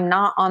while I'm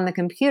not on the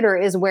computer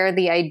is where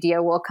the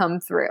idea will come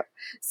through.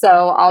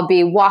 So I'll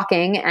be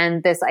walking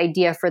and this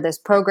idea for this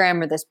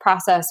program or this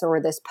process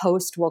or this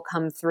post will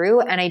come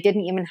through. And I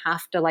didn't even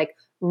have to like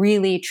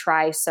really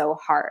try so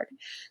hard.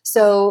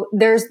 So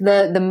there's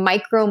the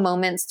micro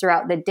moments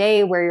throughout the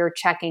day where you're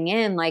checking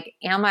in, like,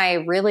 am I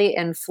really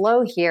in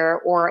flow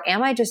here? Or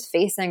am I just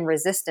facing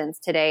resistance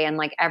today and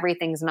like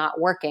everything's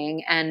not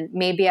working? And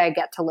maybe I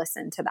get to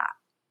listen to that.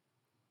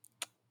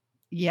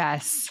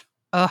 Yes.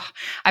 Oh,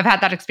 I've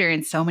had that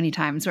experience so many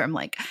times where I'm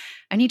like,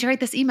 I need to write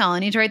this email. I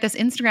need to write this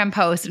Instagram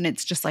post. And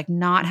it's just like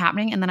not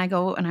happening. And then I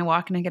go and I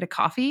walk and I get a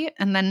coffee.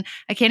 And then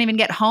I can't even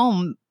get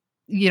home,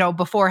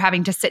 before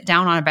having to sit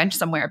down on a bench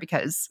somewhere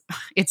because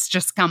it's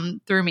just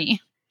come through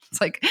me. It's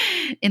like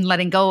in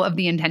letting go of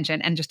the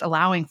intention and just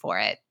allowing for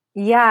it.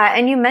 Yeah.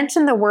 And you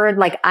mentioned the word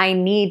like, I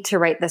need to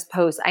write this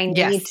post. I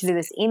need to do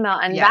this email.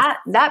 And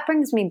that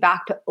brings me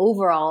back to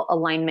overall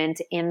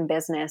alignment in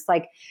business.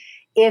 Like,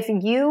 if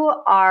you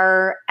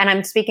are, and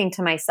I'm speaking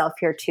to myself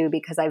here too,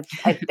 because I've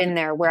been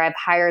there where I've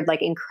hired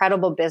like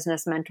incredible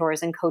business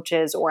mentors and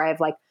coaches, or I've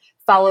like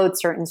followed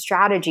certain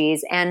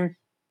strategies, and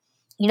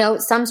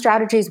some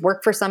strategies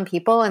work for some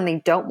people and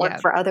they don't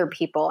work for other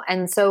people.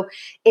 And so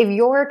if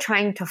you're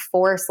trying to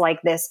force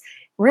like this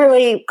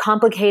really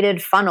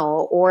complicated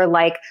funnel, or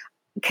like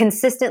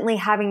consistently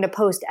having to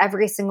post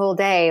every single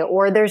day,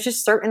 or there's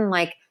just certain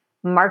like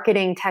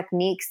marketing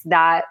techniques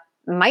that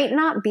might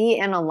not be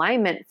in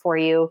alignment for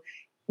you,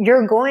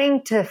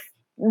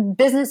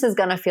 business is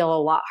going to feel a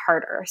lot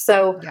harder.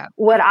 So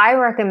what I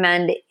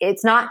recommend,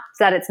 it's not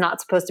that it's not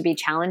supposed to be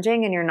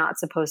challenging and you're not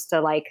supposed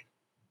to like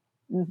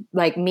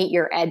meet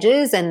your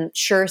edges, and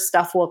sure,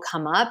 stuff will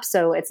come up.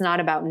 So it's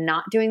not about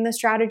not doing the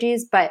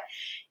strategies, but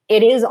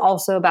it is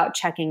also about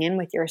checking in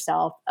with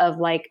yourself of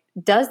like,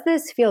 does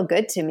this feel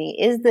good to me?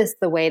 Is this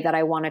the way that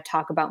I want to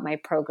talk about my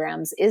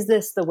programs? Is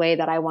this the way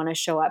that I want to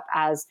show up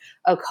as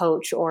a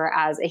coach or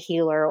as a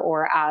healer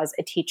or as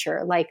a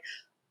teacher? Like,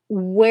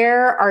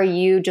 where are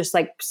you just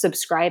like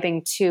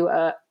subscribing to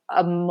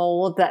a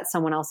mold that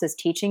someone else is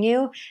teaching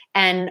you?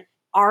 And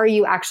are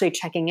you actually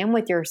checking in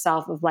with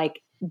yourself of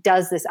like,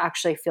 does this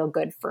actually feel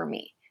good for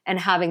me? And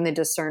having the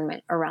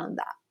discernment around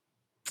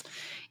that.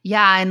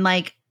 Yeah. And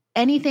like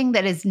anything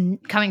that is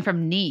coming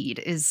from need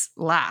is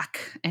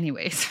lack,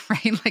 anyways,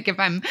 right? Like if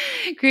I'm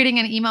creating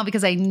an email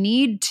because I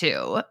need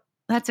to,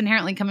 that's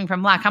inherently coming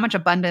from lack. How much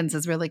abundance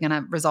is really going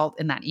to result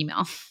in that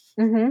email?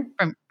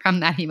 Mm-hmm. From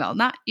that email?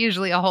 Not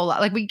usually a whole lot.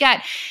 Like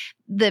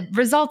the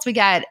results we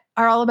get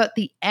are all about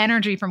the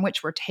energy from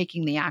which we're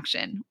taking the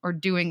action or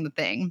doing the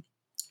thing,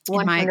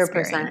 in my 100%.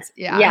 experience.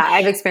 Yeah. Yeah,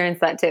 I've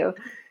experienced that too.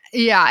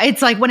 Yeah,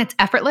 it's like when it's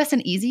effortless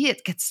and easy,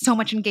 it gets so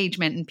much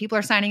engagement and people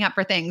are signing up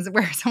for things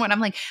where someone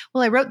I'm like,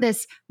 well, I wrote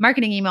this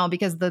marketing email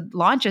because the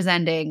launch is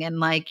ending and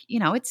like,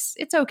 it's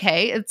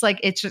okay. It's like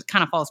it just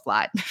kind of falls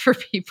flat for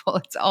people.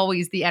 It's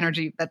always the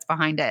energy that's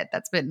behind it.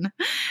 That's been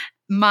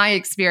my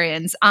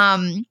experience.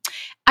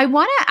 I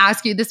want to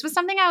ask you, this was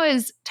something I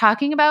was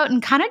talking about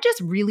and kind of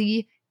just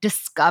really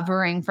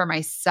discovering for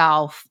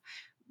myself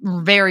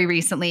very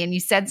recently. And you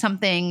said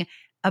something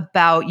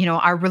about,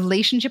 our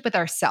relationship with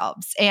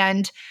ourselves.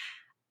 And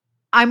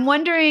I'm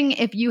wondering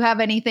if you have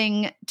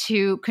anything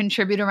to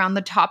contribute around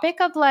the topic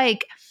of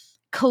like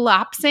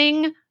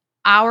collapsing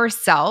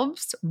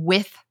ourselves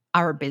with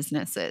our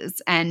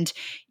businesses and,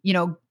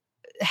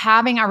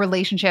 having our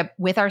relationship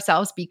with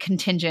ourselves be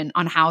contingent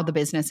on how the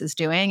business is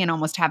doing and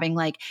almost having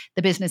like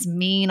the business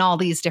mean all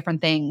these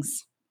different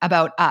things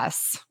about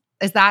us.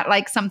 Is that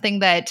like something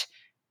that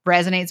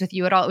resonates with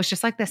you at all? It was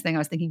just like this thing I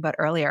was thinking about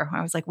earlier.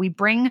 I was like, we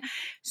bring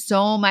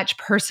so much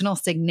personal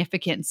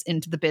significance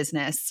into the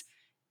business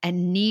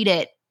and need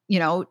it,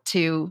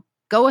 to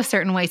go a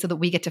certain way so that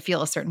we get to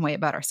feel a certain way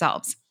about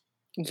ourselves.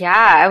 Yeah,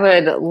 I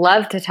would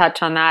love to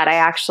touch on that. I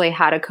actually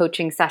had a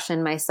coaching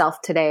session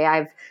myself today.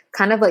 I've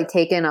kind of like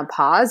taken a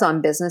pause on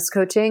business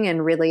coaching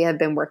and really have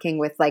been working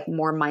with like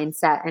more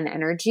mindset and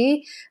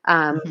energy,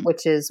 Mhm.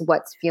 which is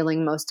what's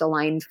feeling most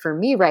aligned for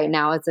me right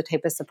now as the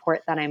type of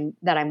support that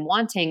I'm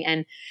wanting.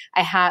 And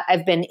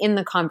I've been in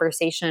the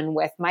conversation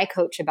with my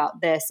coach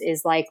about this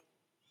is like,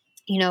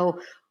 you know,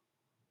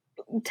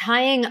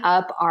 tying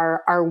up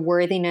our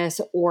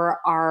worthiness or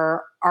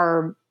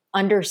our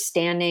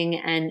understanding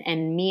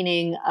and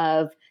meaning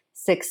of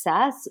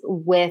success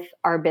with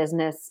our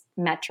business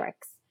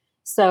metrics.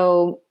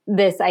 So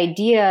this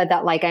idea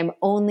that like I'm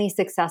only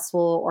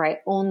successful or I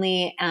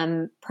only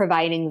am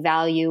providing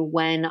value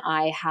when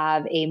I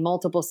have a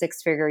multiple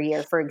six-figure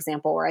year, for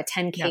example, or a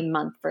 10K Yeah.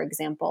 month, for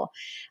example.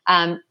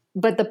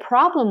 But the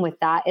problem with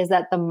that is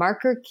that the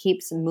marker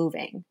keeps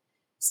moving.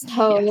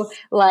 So Yes.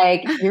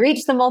 like you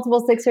reach the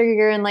multiple six-figure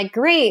year and like,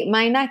 great,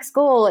 my next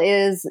goal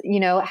is,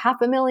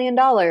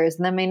 $500,000.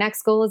 And then my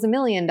next goal is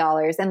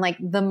 $1,000,000. And like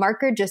the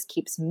marker just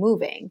keeps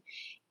moving.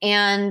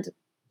 And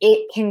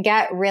it can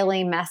get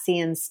really messy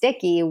and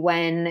sticky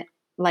when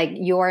like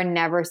you're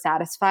never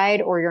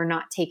satisfied or you're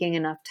not taking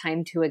enough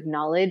time to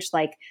acknowledge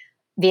like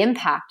the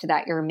impact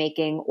that you're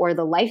making or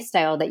the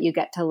lifestyle that you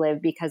get to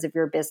live because of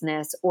your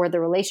business or the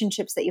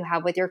relationships that you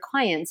have with your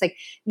clients. Like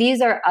these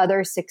are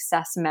other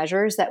success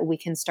measures that we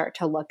can start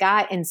to look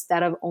at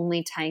instead of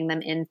only tying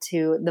them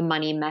into the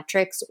money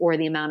metrics or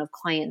the amount of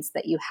clients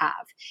that you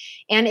have.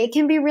 And it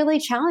can be really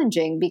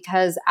challenging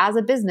because as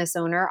a business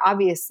owner,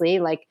 obviously,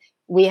 like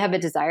we have a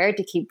desire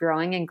to keep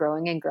growing and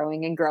growing and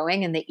growing and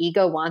growing. And the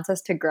ego wants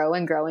us to grow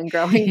and grow and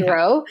grow and Yeah.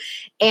 grow.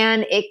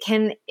 And it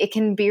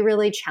can be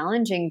really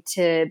challenging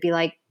to be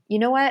like, you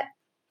know what?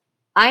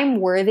 I'm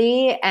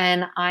worthy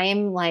and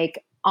I'm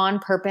like on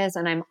purpose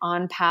and I'm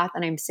on path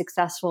and I'm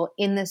successful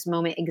in this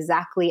moment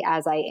exactly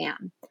as I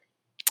am.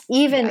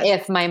 Even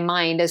Yes. if my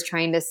mind is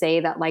trying to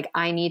say that like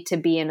I need to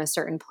be in a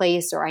certain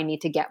place or I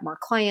need to get more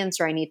clients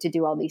or I need to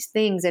do all these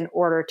things in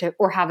order to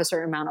or have a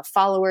certain amount of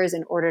followers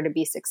in order to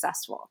be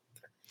successful.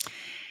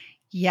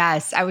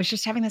 Yes. I was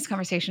just having this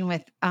conversation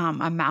with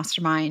a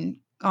mastermind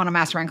on a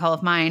mastermind call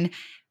of mine,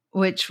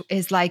 which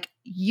is like,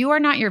 you are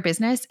not your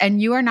business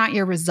and you are not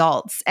your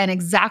results. And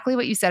exactly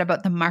what you said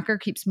about the marker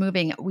keeps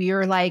moving. We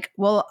are like,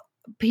 well,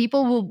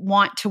 people will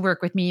want to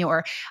work with me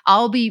or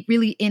I'll be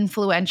really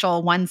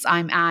influential once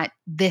I'm at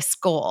this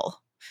goal,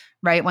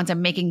 right? Once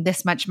I'm making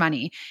this much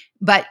money.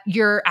 But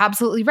you're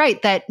absolutely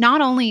right that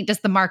not only does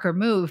the marker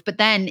move, but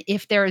then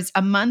if there's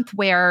a month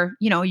where,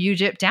 you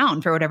dip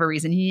down for whatever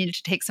reason, you needed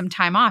to take some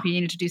time off, you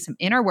needed to do some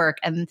inner work,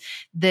 and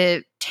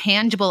the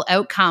tangible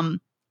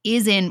outcome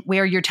isn't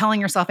where you're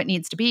telling yourself it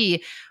needs to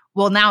be,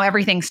 well, now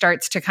everything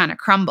starts to kind of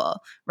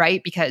crumble,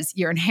 right? Because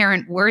your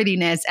inherent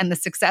worthiness and the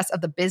success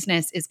of the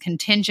business is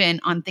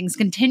contingent on things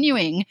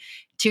continuing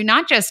to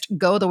not just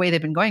go the way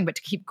they've been going, but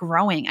to keep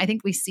growing. I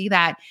think we see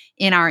that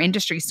in our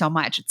industry so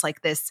much. It's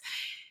like this,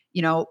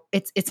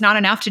 it's not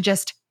enough to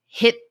just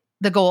hit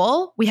the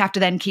goal. We have to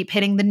then keep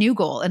hitting the new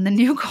goal and the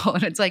new goal.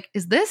 And it's like,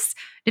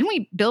 didn't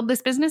we build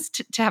this business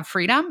to have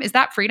freedom? Is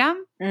that freedom?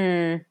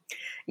 Mm.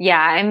 Yeah,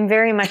 I'm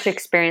very much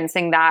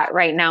experiencing that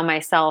right now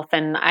myself.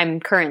 And I'm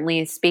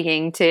currently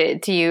speaking to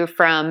you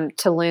from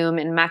Tulum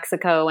in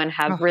Mexico and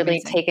have Oh, really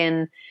amazing.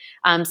 taken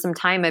some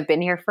time. I've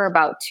been here for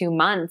about 2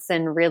 months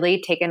and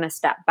really taken a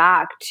step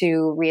back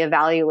to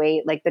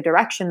reevaluate like the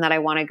direction that I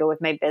want to go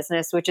with my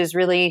business, which is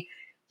really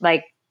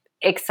like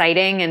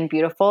exciting and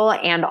beautiful.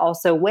 And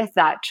also with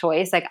that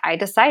choice, like I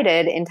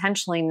decided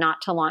intentionally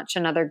not to launch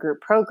another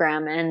group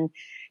program. And,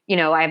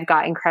 I've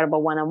got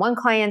incredible one-on-one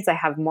clients. I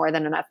have more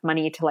than enough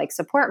money to like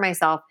support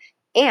myself.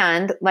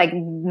 And like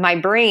my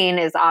brain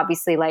is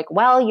obviously like,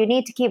 well, you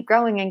need to keep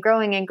growing and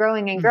growing and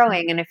growing and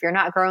growing. And if you're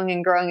not growing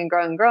and growing and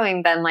growing and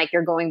growing, then like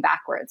you're going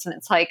backwards. And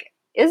it's like,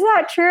 is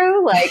that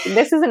true? Like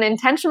this is an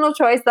intentional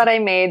choice that I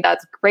made.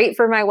 That's great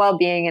for my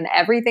well-being and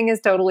everything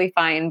is totally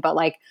fine. But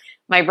like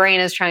my brain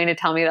is trying to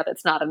tell me that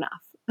it's not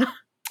enough.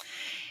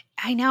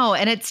 I know.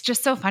 And it's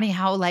just so funny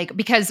how like,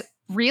 because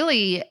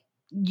really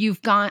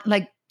you've gone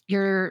like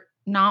you're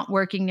not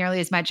working nearly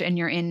as much and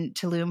you're in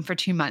Tulum for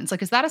 2 months.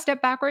 Like, is that a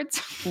step backwards?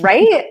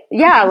 Right?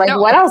 Yeah. Like No.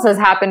 what else has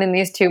happened in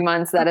these 2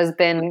 months that has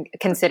been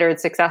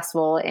considered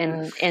successful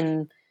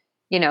in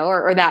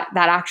or that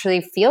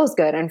actually feels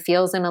good and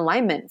feels in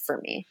alignment for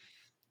me.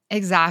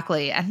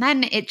 Exactly. And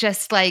then it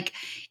just like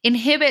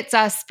inhibits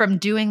us from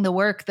doing the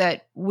work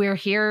that we're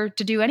here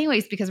to do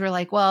anyways, because we're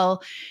like,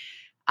 well,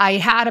 I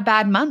had a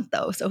bad month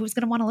though. So who's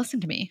going to want to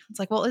listen to me? It's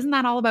like, well, isn't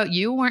that all about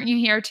you? Weren't you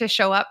here to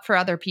show up for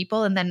other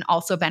people and then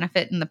also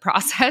benefit in the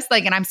process?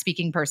 Like, and I'm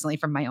speaking personally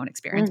from my own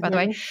experience, by the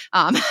way,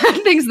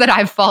 things that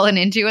I've fallen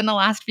into in the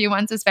last few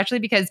months, especially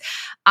because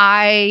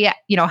I,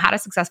 had a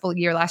successful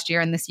year last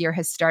year and this year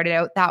has started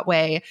out that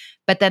way.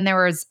 But then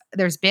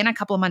there's been a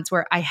couple of months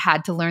where I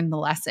had to learn the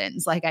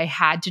lessons. Like I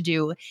had to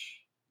do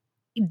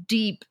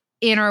deep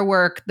inner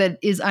work that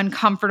is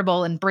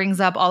uncomfortable and brings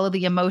up all of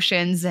the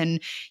emotions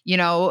and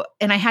I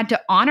had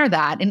to honor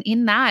that, and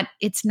in that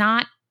it's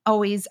not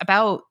always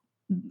about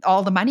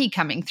all the money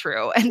coming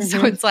through, and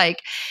so it's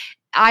like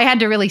I had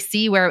to really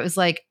see where it was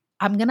like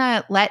I'm going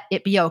to let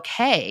it be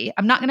okay.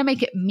 I'm not going to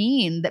make it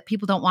mean that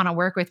people don't want to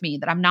work with me,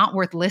 that I'm not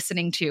worth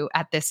listening to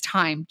at this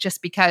time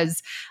just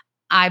because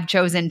I've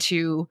chosen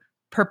to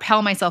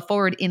propel myself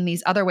forward in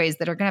these other ways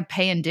that are going to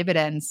pay in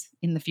dividends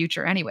in the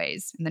future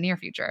anyways, in the near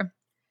future.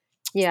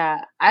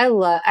 Yeah, I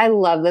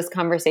love this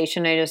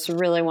conversation. I just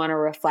really want to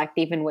reflect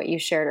even what you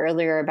shared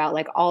earlier about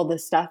like all the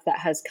stuff that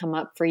has come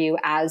up for you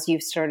as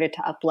you've started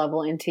to up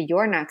level into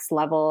your next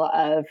level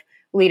of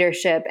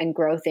leadership and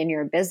growth in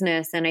your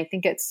business. And I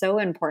think it's so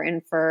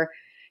important for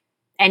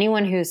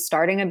anyone who's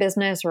starting a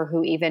business or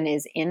who even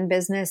is in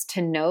business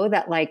to know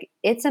that like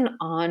it's an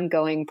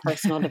ongoing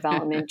personal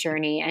development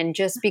journey. And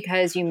just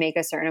because you make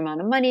a certain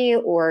amount of money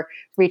or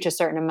reach a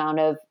certain amount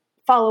of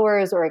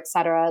followers or et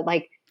cetera,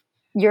 like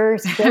you're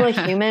still a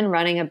human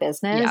running a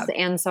business. Yeah.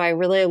 And so I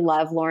really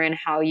love, Lauren,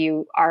 how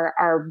you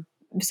are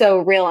so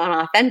real and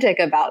authentic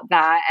about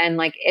that. And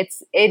like,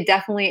 it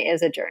definitely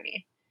is a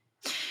journey.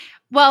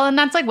 Well, and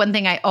that's like one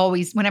thing I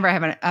always, whenever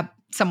I have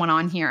someone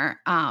on here,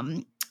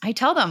 I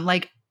tell them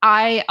like,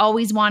 I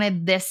always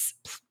wanted this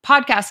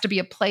podcast to be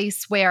a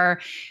place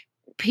where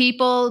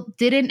people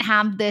didn't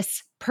have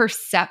this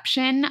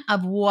perception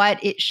of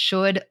what it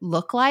should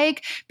look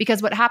like.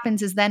 Because what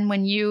happens is then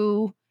when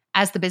you,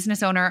 as the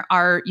business owner,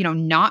 are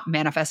not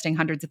manifesting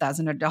hundreds of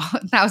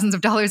thousands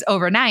of dollars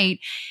overnight,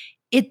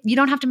 you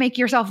don't have to make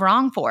yourself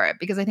wrong for it,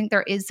 because I think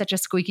there is such a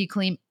squeaky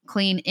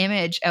clean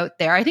image out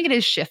there. I think it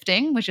is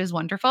shifting, which is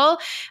wonderful.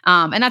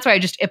 And that's why I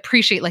just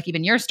appreciate like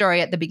even your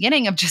story at the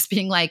beginning of just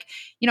being like,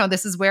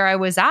 this is where I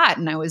was at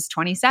and I was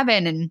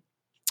 27 and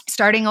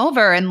starting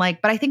over, and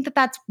like, but I think that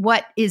that's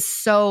what is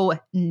so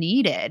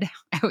needed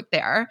out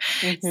there.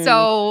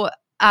 So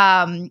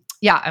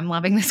yeah, I'm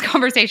loving this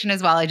conversation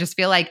as well. I just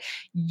feel like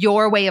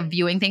your way of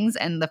viewing things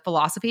and the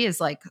philosophy is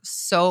like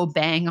so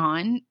bang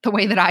on the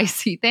way that I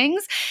see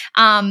things.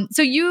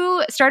 So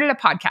you started a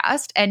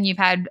podcast and you've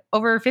had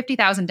over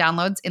 50,000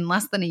 downloads in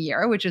less than a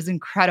year, which is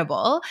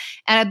incredible.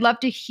 And I'd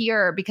love to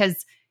hear,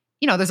 because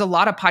there's a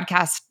lot of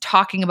podcasts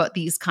talking about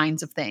these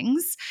kinds of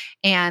things.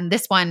 And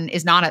this one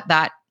is not at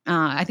that.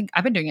 I think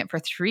I've been doing it for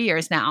 3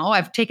 years now.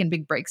 I've taken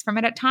big breaks from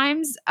it at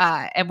times.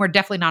 And we're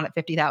definitely not at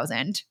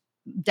 50,000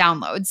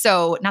 downloads.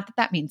 So not that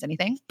that means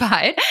anything, but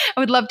I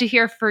would love to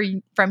hear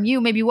from you,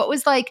 maybe what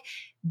was like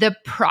the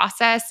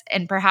process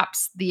and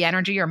perhaps the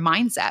energy or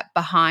mindset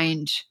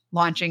behind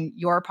launching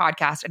your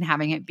podcast and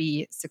having it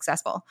be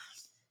successful.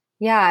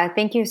 Yeah,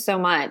 thank you so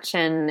much.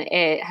 And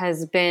it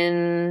has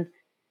been,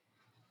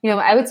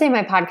 I would say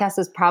my podcast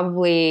is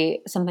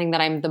probably something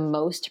that I'm the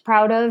most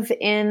proud of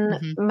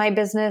in my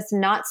business,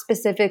 not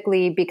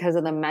specifically because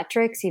of the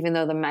metrics, even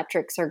though the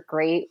metrics are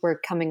great. We're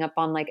coming up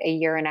on like a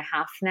year and a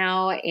half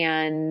now.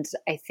 And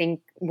I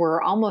think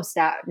we're almost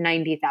at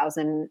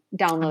 90,000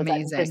 downloads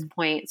Amazing. at this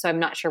point. So I'm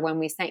not sure when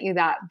we sent you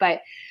that,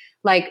 but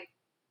like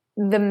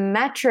the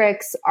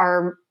metrics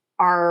are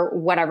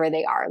whatever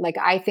they are. Like,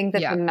 I think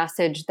that the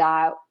message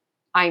that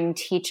I'm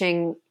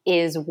teaching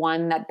is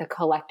one that the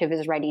collective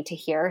is ready to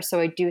hear.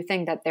 So I do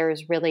think that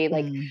there's really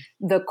like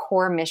the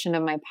core mission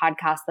of my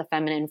podcast, The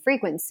Feminine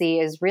Frequency,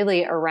 is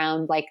really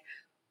around like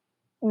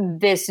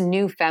this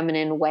new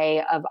feminine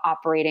way of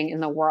operating in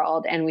the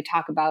world. And we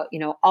talk about,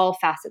 all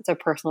facets of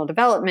personal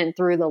development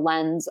through the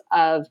lens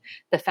of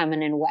the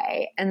feminine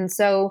way. And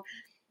so,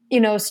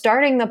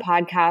 starting the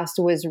podcast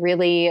was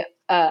really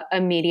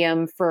a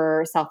medium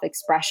for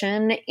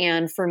self-expression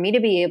and for me to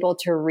be able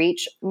to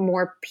reach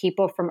more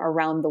people from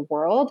around the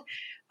world.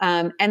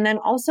 And then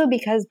also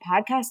because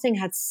podcasting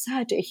had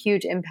such a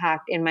huge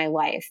impact in my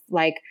life.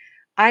 Like,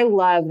 I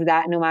loved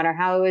that no matter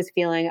how I was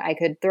feeling, I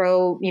could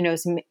throw,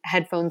 some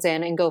headphones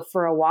in and go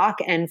for a walk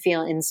and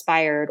feel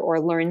inspired or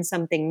learn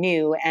something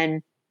new.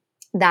 And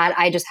that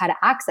I just had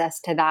access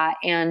to that.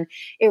 And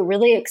it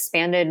really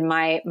expanded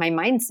my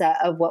mindset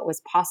of what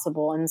was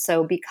possible. And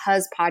so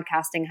because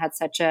podcasting had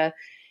such a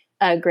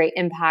great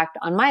impact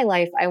on my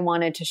life, I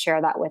wanted to share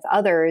that with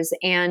others.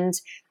 And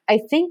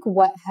I think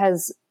what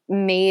has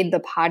made the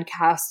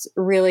podcast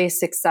really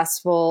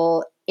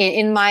successful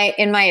in my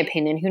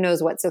opinion, who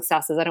knows what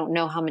success is? I don't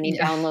know how many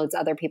downloads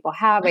other people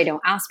have. I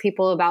don't ask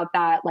people about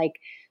that. Like,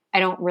 I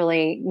don't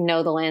really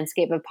know the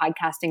landscape of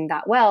podcasting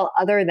that well,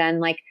 other than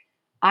like,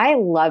 I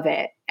love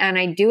it and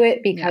I do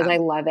it because I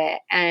love it.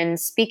 And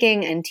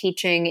speaking and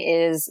teaching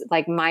is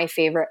like my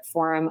favorite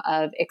form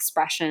of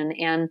expression.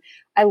 And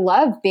I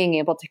love being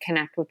able to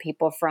connect with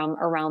people from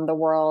around the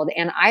world.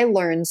 And I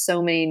learned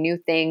so many new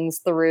things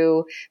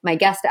through my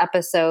guest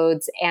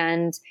episodes.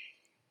 And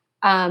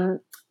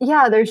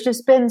there's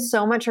just been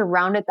so much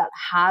around it that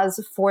has,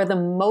 for the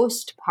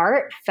most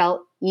part,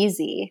 felt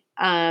easy.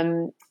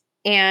 And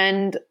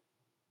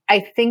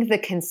I think the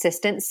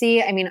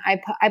consistency, I mean,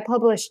 I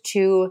publish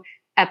 2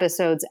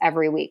 episodes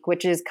every week,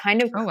 which is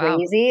kind of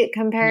crazy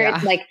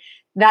compared, like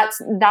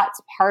that's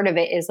part of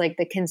it, is like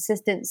the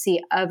consistency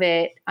of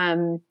it.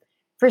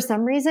 For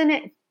some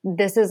reason,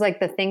 this is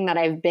like the thing that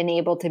I've been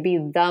able to be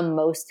the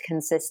most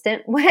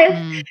consistent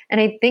with.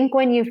 And I think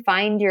when you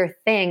find your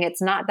thing,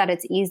 it's not that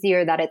it's easy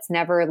or that it's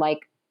never like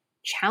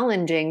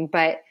challenging,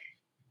 but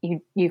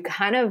you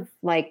kind of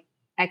like,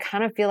 I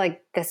kind of feel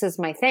like this is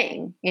my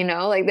thing,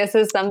 like this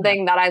is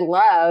something that I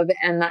love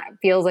and that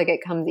feels like it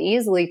comes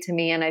easily to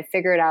me. And I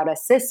figured out a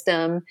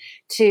system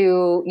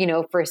to,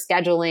 for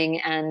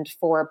scheduling and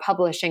for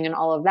publishing and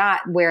all of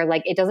that, where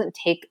like it doesn't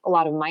take a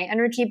lot of my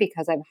energy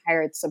because I've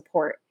hired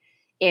support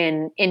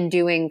in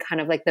doing kind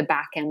of like the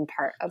back end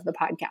part of the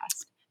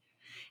podcast.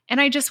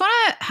 And I just want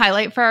to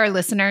highlight for our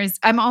listeners,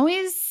 I'm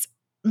always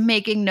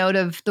making note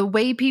of the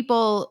way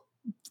people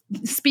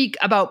speak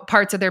about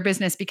parts of their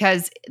business,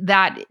 because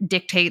that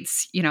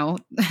dictates,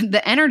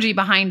 the energy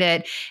behind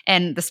it.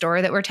 And the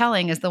story that we're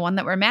telling is the one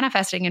that we're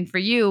manifesting. And for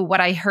you,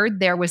 what I heard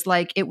there was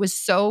like, it was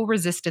so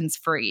resistance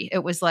free.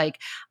 It was like,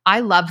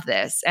 I love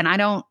this and I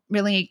don't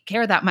really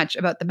care that much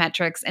about the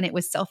metrics. And it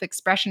was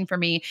self-expression for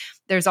me.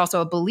 There's also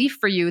a belief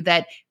for you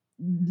that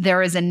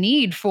there is a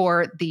need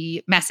for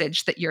the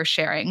message that you're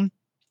sharing.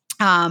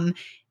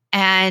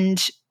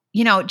 And,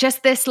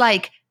 just this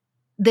like,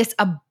 this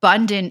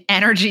abundant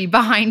energy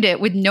behind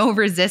it with no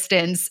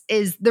resistance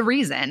is the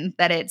reason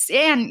that it's,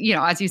 and,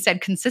 as you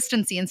said,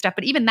 consistency and stuff,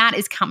 but even that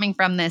is coming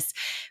from this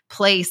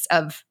place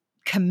of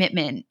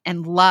commitment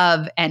and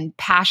love and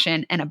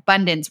passion and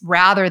abundance,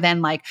 rather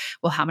than like,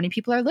 well, how many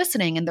people are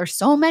listening? And there's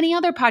so many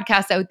other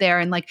podcasts out there.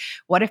 And like,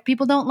 what if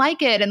people don't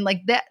like it? And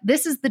like that,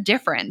 this is the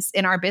difference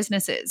in our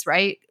businesses,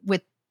 right?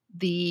 With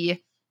the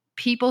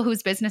people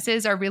whose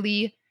businesses are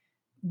really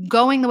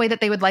going the way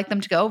that they would like them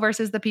to go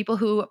versus the people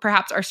who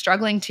perhaps are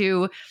struggling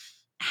to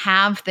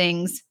have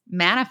things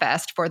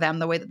manifest for them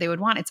the way that they would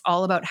want. It's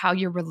all about how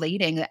you're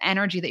relating, the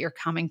energy that you're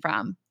coming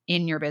from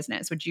in your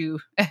business. Would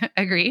you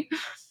agree?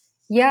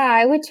 Yeah,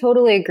 I would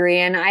totally agree.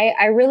 And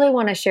I really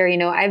want to share,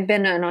 I've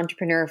been an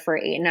entrepreneur for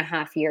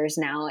 8.5 years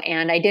now,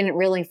 and I didn't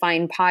really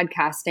find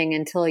podcasting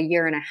until 1.5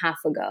 years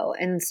ago.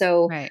 And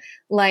so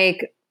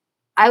like,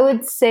 I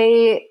would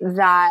say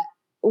that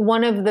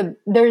one of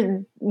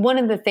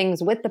the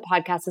things with the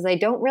podcast is I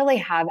don't really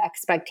have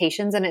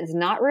expectations, and it's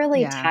not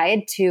really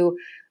tied to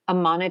a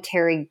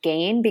monetary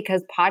gain,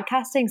 because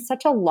podcasting is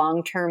such a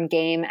long-term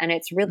game, and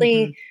it's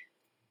really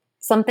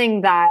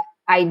something that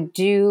I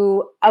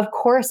do. Of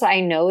course,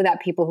 I know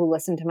that people who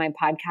listen to my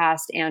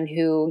podcast and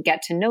who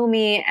get to know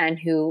me and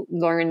who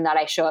learn that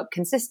I show up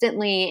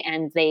consistently,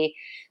 and they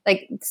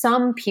like,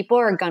 some people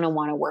are going to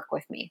want to work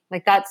with me.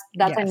 Like that's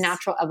a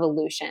natural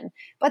evolution.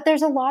 But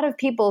there's a lot of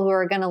people who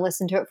are going to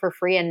listen to it for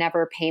free and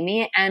never pay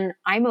me. And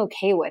I'm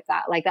okay with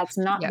that. Like, that's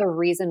not the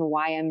reason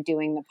why I'm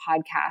doing the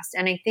podcast.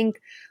 And I think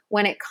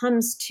when it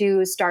comes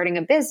to starting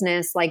a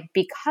business, like,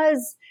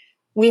 because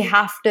we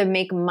have to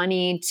make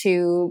money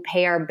to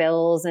pay our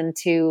bills and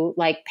to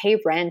like pay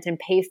rent and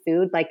pay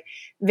food, like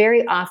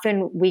very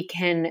often we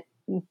can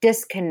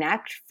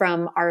disconnect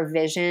from our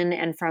vision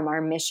and from our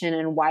mission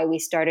and why we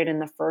started in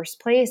the first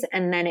place.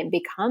 And then it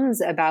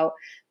becomes about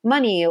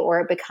money,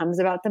 or it becomes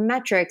about the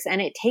metrics, and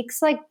it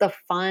takes like the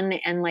fun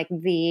and like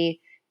the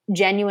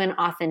genuine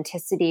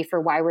authenticity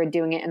for why we're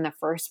doing it in the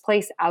first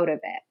place out of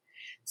it.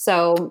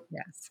 So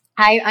Yes.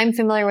 I'm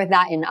familiar with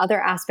that in other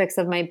aspects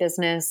of my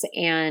business.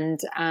 And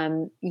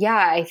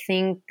I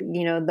think,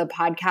 the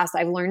podcast,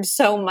 I've learned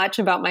so much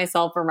about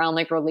myself around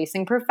like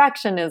releasing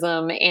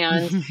perfectionism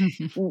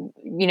and,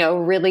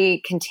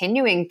 really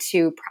continuing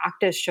to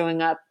practice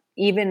showing up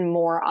even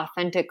more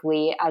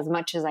authentically as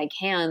much as I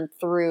can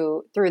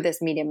through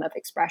this medium of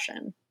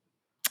expression.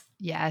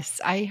 Yes,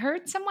 I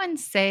heard someone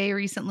say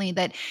recently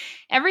that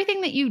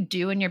everything that you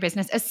do in your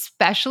business,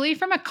 especially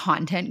from a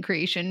content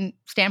creation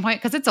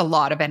standpoint, because it's a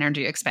lot of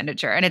energy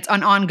expenditure and it's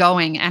an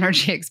ongoing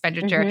energy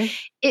expenditure, Hmm.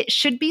 it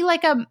should be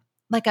like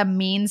a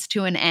means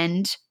to an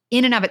end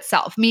in and of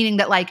itself, meaning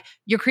that like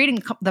you're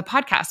creating the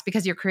podcast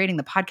because you're creating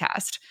the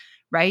podcast,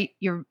 right?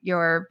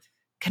 You're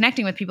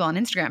connecting with people on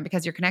Instagram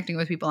because you're connecting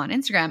with people on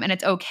Instagram, and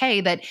it's okay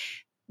that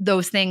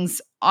those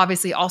things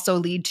obviously also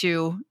lead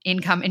to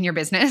income in your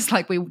business.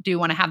 Like we do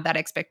want to have that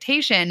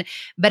expectation.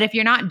 But if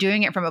you're not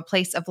doing it from a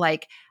place of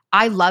like,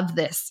 I love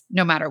this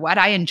no matter what,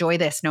 I enjoy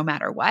this no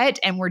matter what,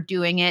 and we're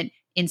doing it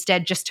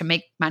instead just to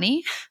make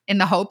money in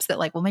the hopes that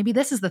like, well, maybe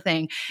this is the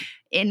thing.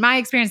 In my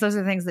experience, those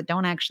are the things that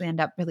don't actually end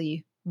up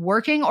really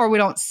working, or we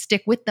don't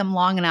stick with them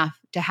long enough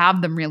to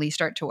have them really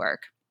start to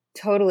work.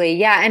 Totally.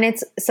 Yeah. And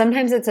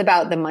sometimes it's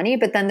about the money,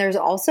 but then there's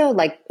also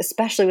like,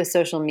 especially with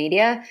social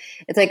media,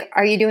 it's like,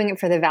 are you doing it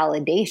for the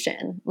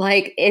validation?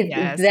 Like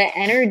Yes. the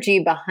energy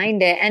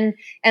behind it.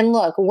 And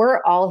look,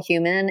 we're all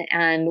human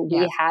and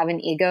Yeah. we have an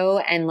ego,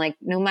 and like,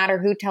 no matter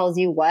who tells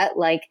you what,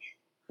 like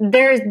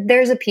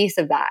there's a piece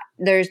of that.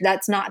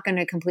 That's not going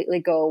to completely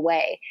go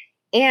away.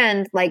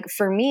 And like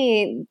for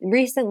me,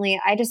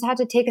 recently, I just had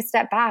to take a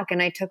step back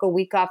and I took a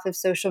week off of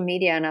social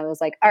media and I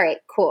was like, all right,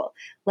 cool.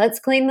 Let's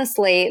clean the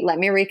slate. Let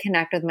me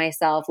reconnect with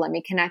myself. Let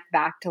me connect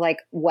back to like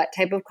what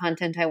type of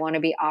content I want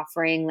to be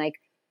offering. Like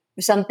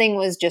something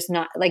was just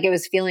not like, it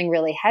was feeling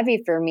really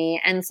heavy for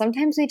me. And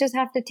sometimes we just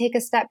have to take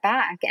a step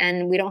back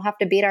and we don't have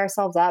to beat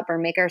ourselves up or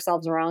make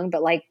ourselves wrong,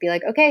 but like be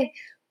like, okay,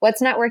 what's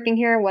not working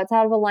here? What's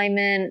out of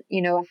alignment?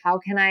 How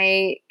can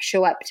I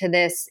show up to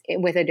this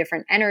with a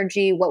different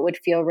energy? What would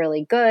feel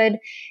really good?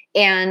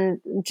 And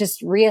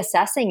just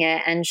reassessing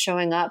it and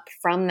showing up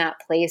from that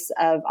place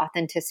of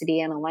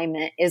authenticity and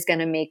alignment is going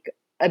to make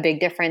a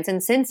big difference.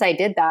 And since I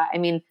did that, I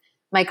mean,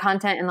 my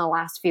content in the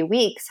last few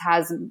weeks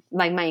has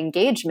like my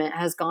engagement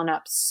has gone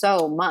up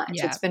so much.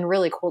 Yeah. It's been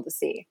really cool to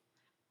see.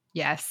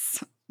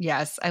 Yes.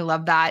 Yes, I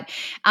love that.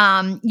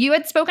 You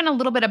had spoken a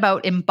little bit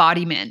about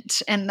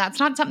embodiment, and that's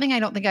not something I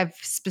don't think I've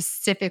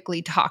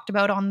specifically talked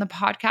about on the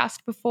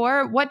podcast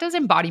before. What does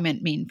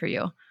embodiment mean for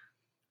you?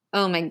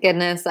 Oh my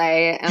goodness,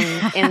 I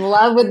am in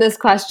love with this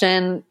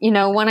question.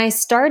 When I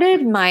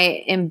started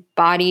my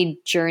embodied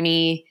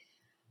journey,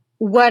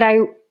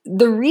 the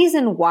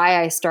reason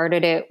why I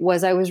started it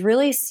was I was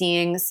really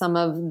seeing some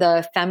of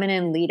the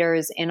feminine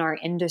leaders in our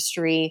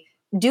industry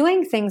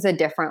doing things a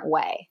different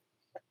way,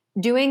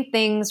 doing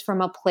things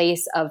from a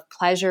place of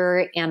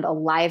pleasure and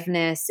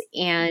aliveness.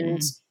 And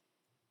Mm,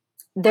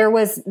 there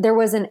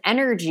was an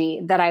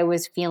energy that I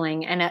was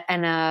feeling, and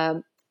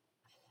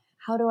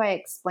how do I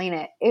explain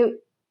it?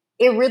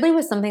 It really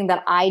was something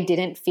that I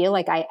didn't feel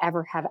like I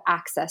ever have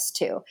access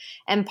to.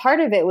 And part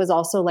of it was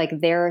also like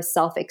their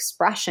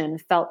self-expression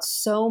felt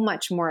so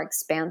much more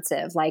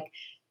expansive, like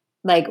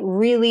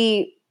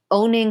really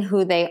owning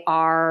who they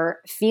are,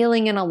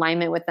 feeling in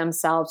alignment with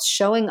themselves,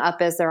 showing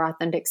up as their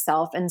authentic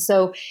self. And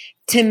so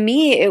to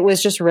me, it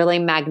was just really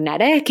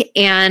magnetic.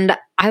 And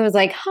I was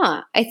like,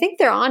 I think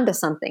they're onto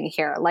something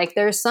here. Like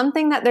there's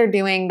something that they're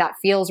doing that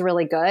feels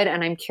really good.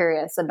 And I'm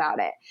curious about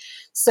it.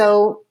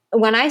 So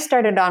when I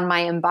started on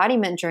my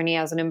embodiment journey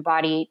as an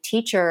embodied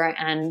teacher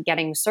and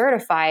getting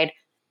certified,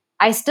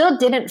 I still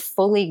didn't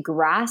fully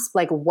grasp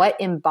like what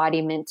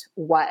embodiment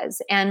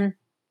was. And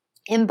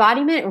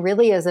embodiment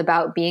really is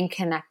about being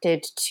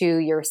connected to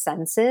your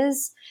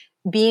senses,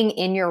 being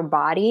in your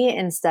body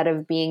instead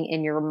of being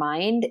in your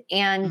mind.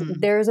 And mm,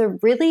 there's a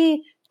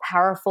really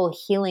powerful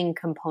healing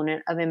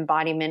component of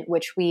embodiment,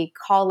 which we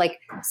call like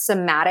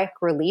somatic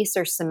release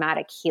or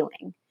somatic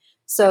healing.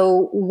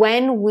 So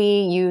when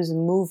we use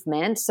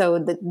movement, so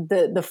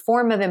the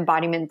form of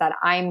embodiment that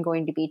I'm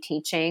going to be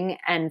teaching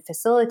and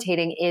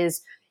facilitating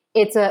is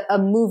it's a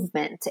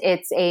movement.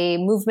 It's a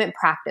movement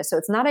practice. So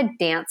it's not a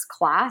dance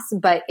class,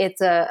 but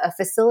it's a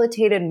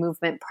facilitated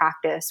movement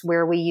practice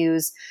where we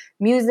use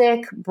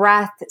music,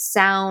 breath,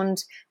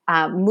 sound,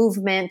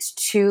 movement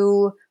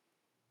to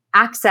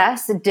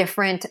access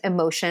different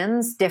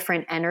emotions,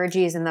 different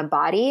energies in the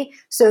body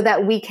so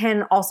that we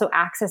can also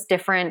access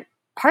different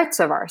parts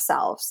of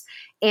ourselves.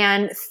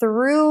 And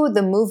through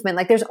the movement,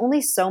 like there's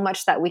only so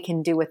much that we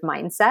can do with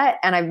mindset.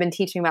 And I've been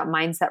teaching about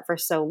mindset for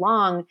so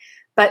long,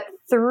 but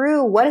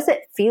through what does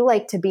it feel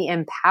like to be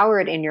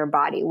empowered in your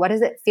body? What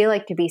does it feel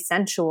like to be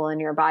sensual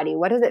in your body?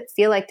 What does it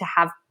feel like to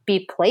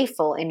be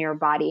playful in your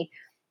body?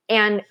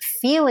 And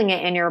feeling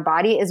it in your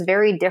body is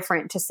very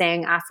different to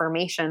saying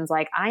affirmations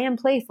like, I am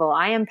playful,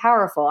 I am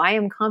powerful, I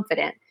am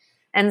confident.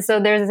 And so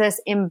there's this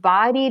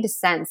embodied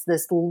sense,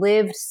 this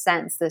lived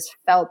sense, this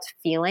felt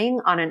feeling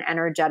on an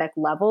energetic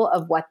level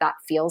of what that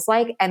feels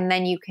like. And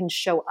then you can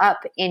show up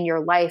in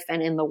your life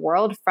and in the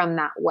world from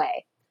that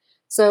way.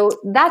 So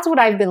that's what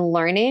I've been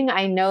learning.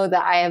 I know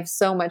that I have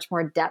so much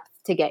more depth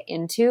to get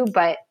into,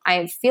 but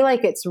I feel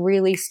like it's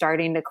really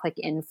starting to click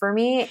in for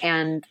me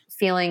and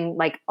feeling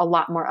like a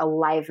lot more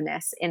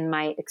aliveness in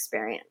my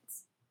experience.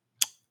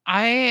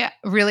 I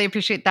really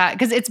appreciate that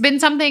because it's been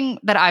something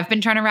that I've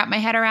been trying to wrap my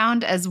head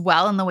around as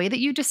well. And the way that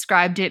you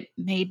described it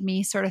made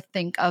me sort of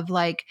think of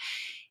like,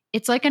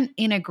 it's like an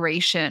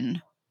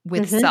integration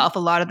with Mm-hmm. self. A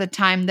lot of the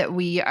time that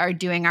we are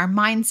doing our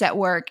mindset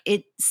work,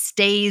 it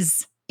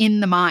stays in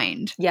the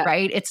mind, Yeah.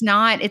 right? It's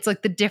not, it's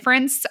like the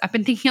difference. I've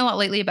been thinking a lot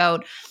lately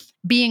about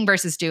being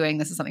versus doing.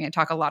 This is something I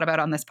talk a lot about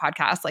on this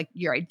podcast, like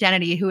your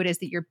identity, who it is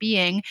that you're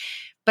being.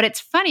 But it's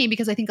funny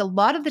because I think a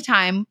lot of the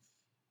time,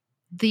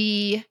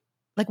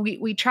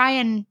 we try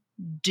and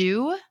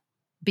do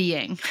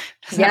being.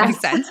 Does that make Yes.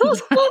 sense?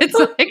 It's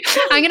like,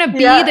 I'm going to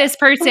be Yeah. this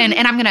person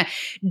and I'm going to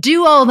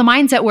do all the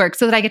mindset work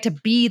so that I get to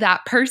be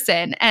that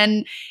person.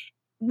 And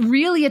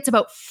really it's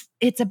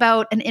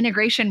about an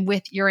integration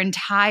with your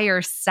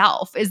entire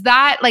self. Is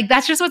that like,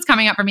 that's just what's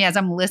coming up for me as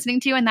I'm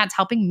listening to you. And that's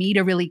helping me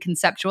to really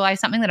conceptualize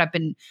something that I've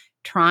been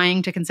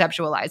trying to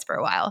conceptualize for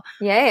a while.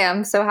 Yay,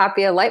 I'm so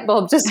happy a light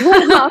bulb just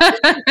went off.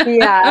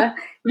 Yeah.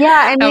 Yeah.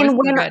 I That was mean, so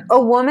when good.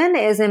 a woman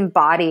is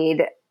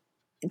embodied,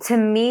 to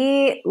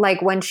me,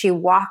 like when she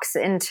walks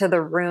into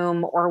the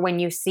room or when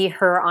you see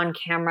her on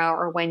camera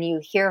or when you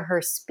hear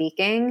her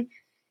speaking,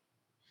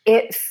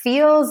 it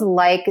feels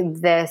like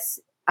this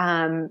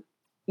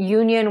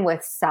union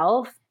with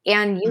self.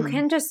 And you Mm.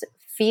 can just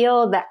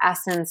feel the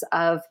essence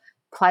of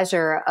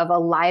pleasure, of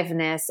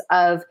aliveness,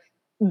 of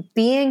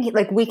being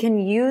like we can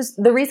use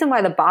the reason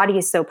why the body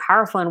is so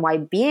powerful and why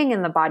being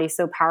in the body is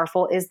so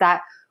powerful is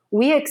that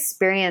we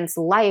experience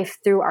life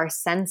through our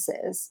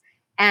senses.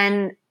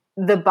 And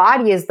the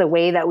body is the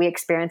way that we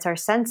experience our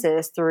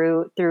senses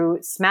through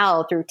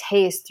smell, through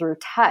taste, through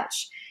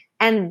touch.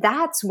 And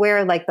that's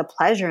where like the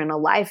pleasure and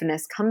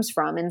aliveness comes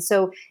from. And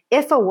so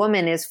if a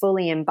woman is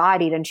fully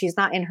embodied and she's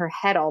not in her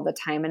head all the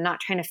time and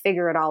not trying to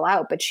figure it all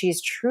out, but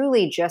she's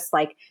truly just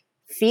like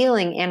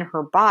feeling in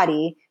her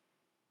body,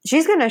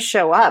 she's going to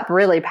show up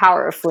really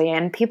powerfully.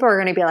 And people are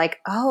going to be like,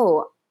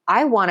 oh,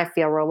 I want to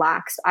feel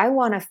relaxed. I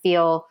want to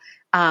feel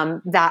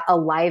that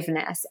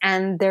aliveness.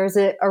 And there's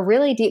a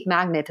really deep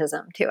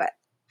magnetism to it.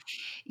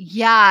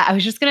 Yeah, I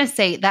was just going to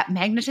say that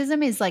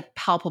magnetism is like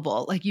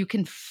palpable. Like you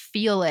can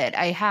feel it.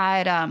 I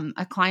had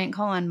a client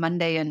call on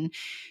Monday and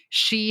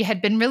she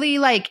had been really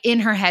like in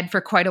her head for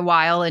quite a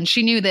while and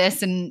she knew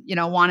this and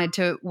wanted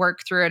to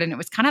work through it and it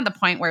was kind of the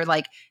point where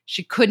like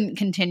she couldn't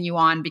continue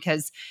on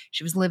because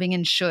she was living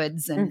in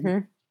shoulds and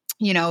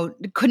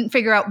Mm-hmm. Couldn't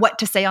figure out what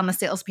to say on the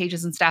sales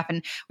pages and stuff.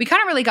 And we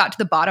kind of really got to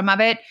the bottom of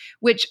it,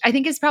 which I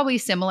think is probably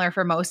similar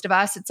for most of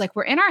us. It's like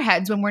we're in our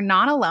heads when we're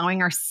not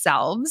allowing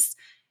ourselves.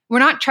 We're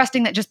not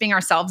trusting that just being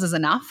ourselves is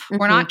enough. Mm-hmm.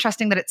 We're not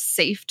trusting that it's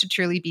safe to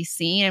truly be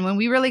seen. And when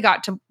we really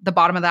got to the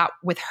bottom of that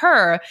with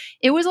her,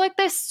 it was like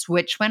this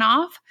switch went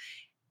off.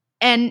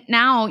 And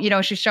now,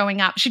 she's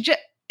showing up. She's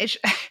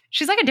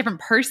like a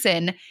different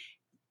person,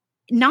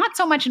 not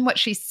so much in what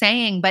she's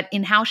saying, but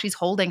in how she's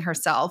holding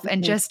herself.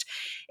 And just,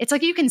 it's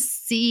like you can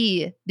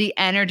see the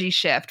energy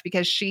shift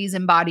because she's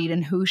embodied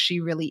in who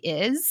she really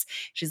is.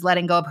 She's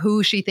letting go of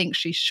who she thinks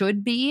she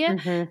should be.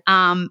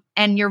 Mm-hmm.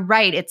 And you're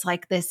right. It's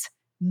like this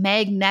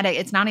magnetic,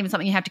 it's not even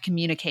something you have to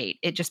communicate.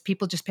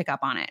 People just pick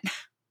up on it.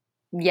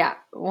 Yeah,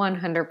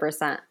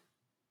 100%.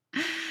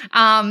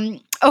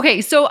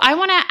 Okay, so I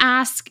want to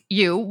ask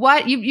you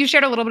what you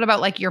shared a little bit about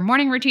like your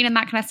morning routine and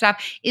that kind of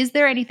stuff. Is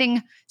there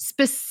anything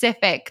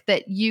specific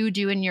that you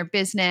do in your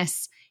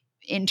business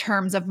in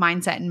terms of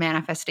mindset and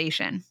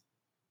manifestation?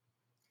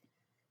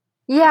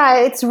 Yeah,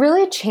 it's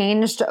really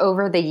changed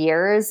over the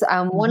years.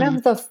 One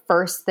of the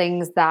first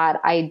things that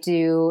I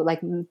do,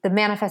 like the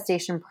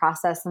manifestation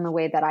process and the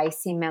way that I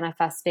see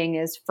manifesting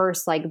is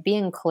first like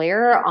being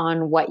clear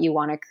on what you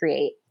want to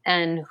create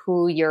and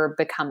who you're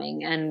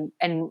becoming and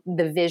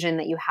the vision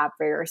that you have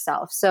for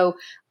yourself. So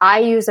I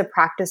use a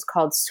practice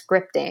called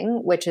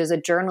scripting, which is a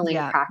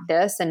journaling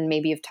practice. And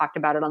maybe you've talked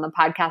about it on the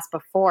podcast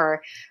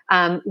before,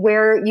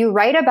 where you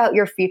write about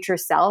your future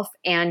self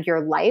and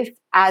your life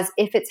as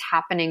if it's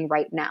happening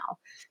right now.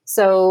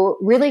 So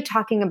really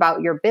talking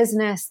about your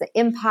business, the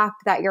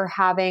impact that you're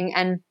having.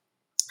 And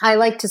I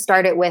like to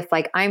start it with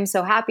like, I'm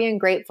so happy and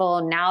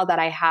grateful now that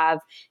I have,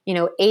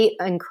 8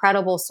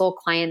 incredible soul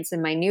clients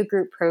in my new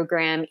group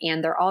program,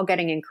 and they're all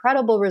getting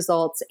incredible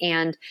results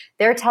and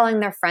they're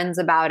telling their friends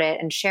about it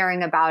and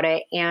sharing about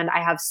it. And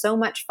I have so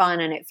much fun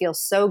and it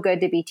feels so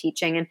good to be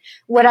teaching, and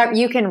whatever,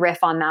 you can riff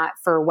on that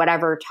for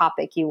whatever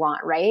topic you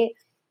want, right?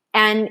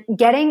 And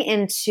getting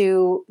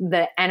into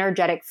the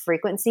energetic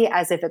frequency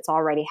as if it's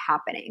already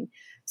happening.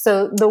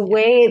 So the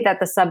way that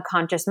the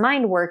subconscious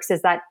mind works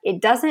is that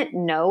it doesn't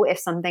know if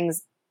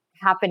something's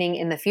happening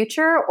in the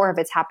future or if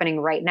it's happening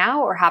right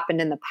now or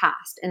happened in the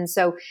past. And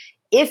so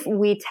if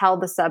we tell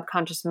the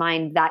subconscious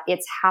mind that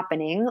it's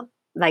happening,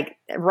 like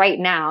right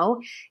now,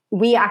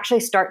 we actually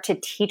start to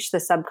teach the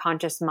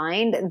subconscious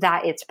mind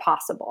that it's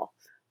possible.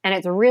 And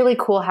it's really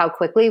cool how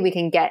quickly we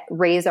can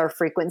raise our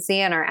frequency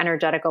and our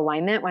energetic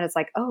alignment when it's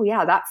like, oh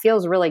yeah, that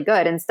feels really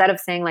good. Instead of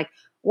saying like,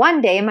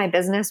 one day my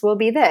business will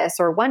be this,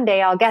 or one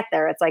day I'll get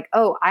there. It's like,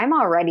 oh, I'm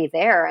already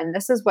there and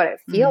this is what it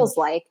feels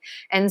like.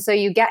 And so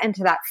you get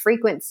into that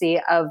frequency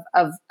of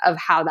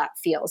how that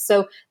feels.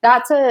 So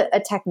that's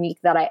a technique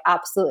that I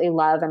absolutely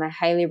love. And I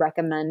highly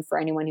recommend for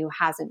anyone who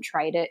hasn't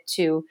tried it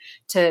to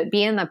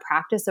be in the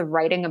practice of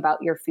writing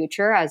about your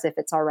future as if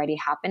it's already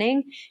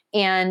happening,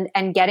 and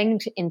getting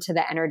into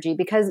the energy,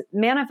 because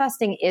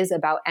manifesting is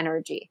about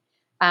energy.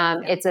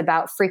 It's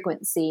about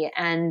frequency,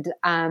 and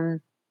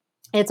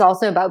it's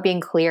also about being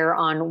clear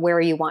on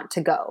where you want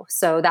to go.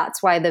 So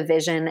that's why the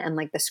vision and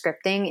like the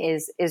scripting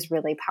is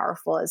really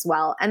powerful as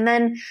well. And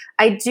then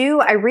I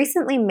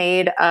recently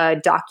made a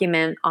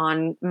document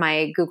on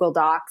my Google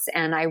Docs,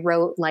 and I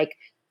wrote like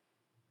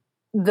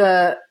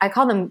I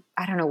call them,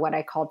 I don't know what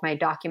I called my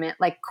document,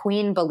 like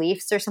queen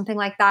beliefs or something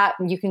like that.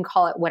 You can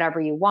call it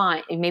whatever you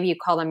want. And maybe you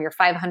call them your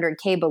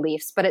 500K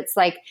beliefs, but it's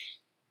like,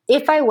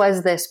 if I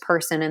was this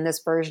person in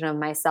this version of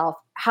myself,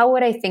 how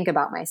would I think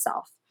about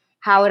myself?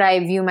 How would I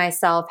view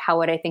myself? How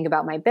would I think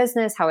about my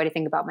business? How would I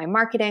think about my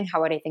marketing?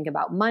 How would I think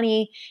about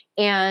money?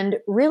 And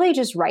really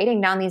just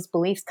writing down these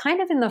beliefs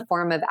kind of in the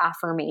form of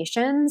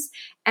affirmations.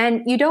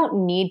 And you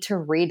don't need to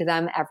read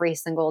them every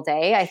single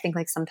day. I think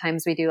like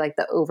sometimes we do like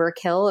the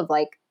overkill of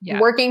like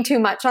working too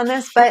much on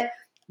this, but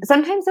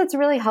sometimes it's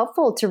really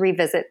helpful to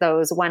revisit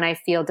those when I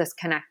feel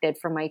disconnected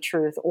from my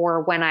truth,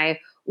 or when I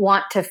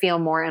want to feel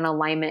more in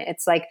alignment.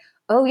 It's like,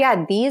 oh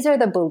yeah, these are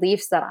the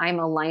beliefs that I'm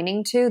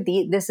aligning to.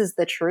 This is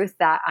the truth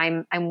that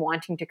I'm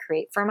wanting to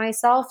create for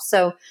myself.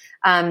 So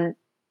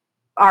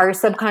our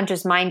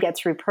subconscious mind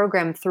gets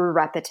reprogrammed through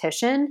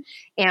repetition.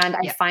 And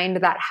I find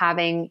that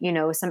having,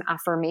 some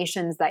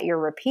affirmations that you're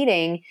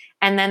repeating.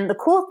 And then the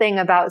cool thing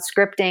about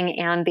scripting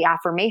and the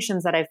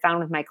affirmations that I've found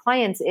with my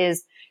clients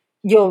is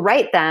you'll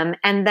write them,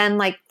 and then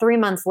like 3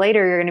 months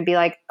later, you're going to be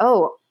like,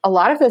 oh, a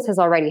lot of this has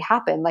already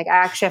happened. Like I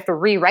actually have to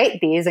rewrite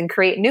these and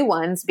create new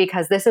ones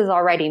because this is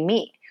already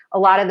me. A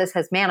lot of this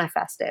has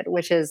manifested,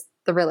 which is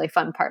the really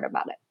fun part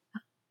about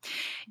it.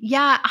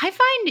 Yeah, I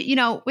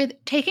find, with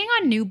taking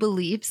on new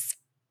beliefs,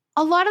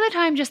 a lot of the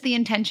time just the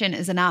intention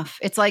is enough.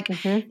 It's like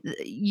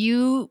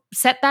you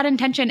set that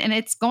intention and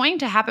it's going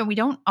to happen. We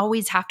don't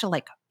always have to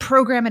like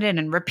program it in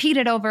and repeat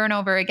it over and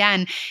over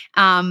again.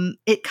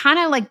 It kind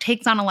of like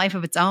takes on a life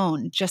of its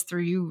own just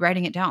through you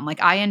writing it down.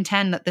 Like I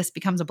intend that this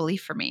becomes a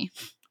belief for me.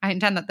 I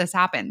intend that this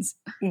happens.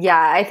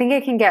 Yeah, I think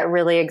it can get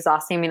really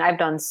exhausting. I mean, I've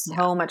done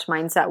so much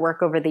mindset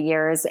work over the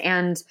years,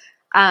 and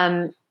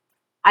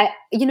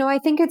I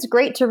think it's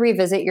great to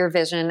revisit your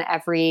vision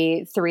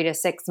every 3 to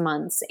 6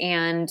 months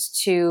and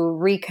to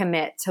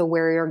recommit to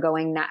where you're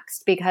going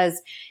next. Because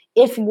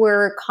if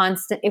we're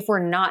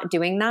not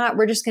doing that,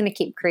 we're just going to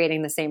keep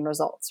creating the same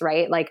results,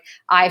 right? Like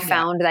I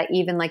found that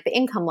even like the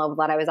income level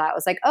that I was at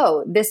was like,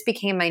 oh, this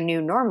became my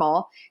new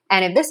normal.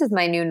 And if this is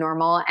my new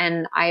normal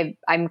and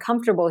I'm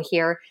comfortable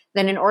here,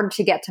 then in order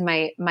to get to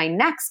my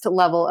next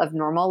level of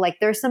normal, like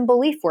there's some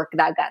belief work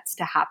that gets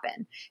to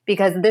happen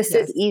because this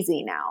is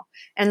easy now.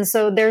 And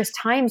so there's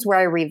times where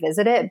I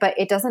revisit it, but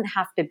it doesn't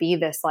have to be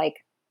this like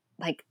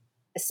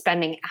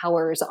spending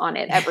hours on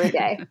it every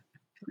day.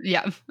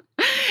 Yeah.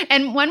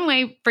 And one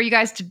way for you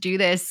guys to do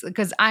this,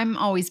 because I'm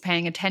always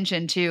paying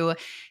attention to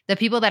the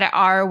people that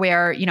are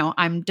where,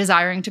 I'm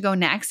desiring to go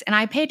next. And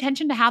I pay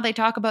attention to how they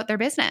talk about their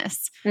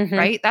business,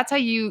 right? That's how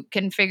you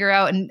can figure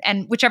out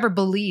and whichever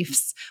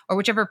beliefs or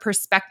whichever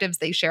perspectives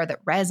they share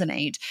that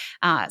resonate.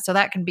 So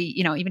that can be,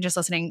 even just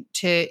listening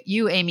to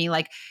you, Amy,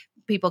 like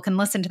people can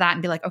listen to that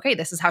and be like, okay,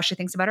 this is how she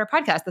thinks about her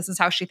podcast. This is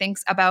how she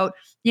thinks about,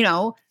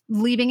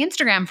 leaving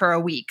Instagram for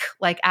a week,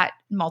 like at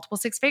multiple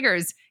six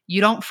figures.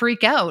 You don't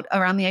freak out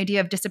around the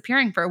idea of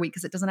disappearing for a week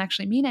because it doesn't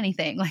actually mean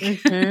anything. Like,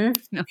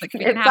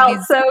 it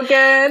felt so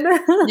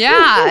good.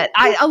 Yeah.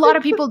 A lot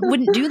of people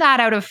wouldn't do that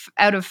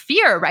out of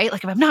fear, right?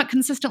 Like if I'm not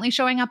consistently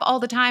showing up all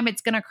the time,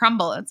 it's going to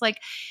crumble. It's like,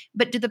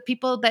 but do the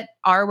people that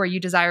are where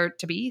you desire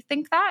to be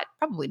think that?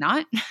 Probably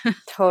not.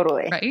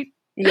 Totally. Right?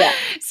 Yeah.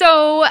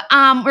 So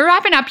we're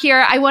wrapping up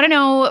here. I want to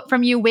know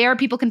from you where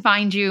people can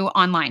find you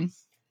online.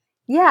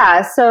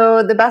 Yeah.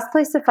 So the best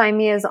place to find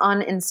me is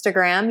on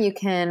Instagram. You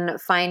can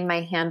find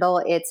my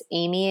handle. It's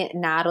Amy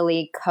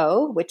Natalie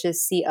Co, which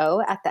is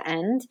CO at the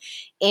end.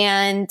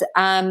 And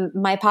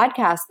my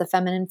podcast, the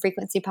Feminine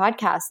Frequency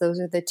Podcast. Those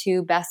are the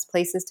two best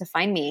places to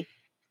find me.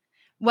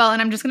 Well,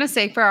 and I'm just going to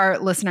say for our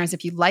listeners,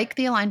 if you like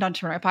the Aligned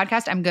Entrepreneur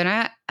podcast, I'm going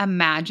to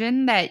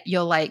imagine that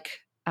you'll like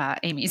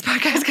Amy's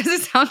podcast because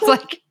it sounds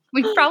like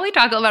we probably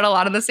talk about a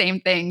lot of the same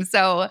things.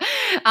 So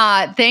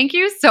thank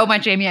you so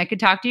much, Amy. I could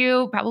talk to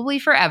you probably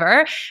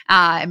forever.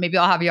 And maybe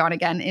I'll have you on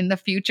again in the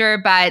future.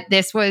 But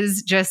this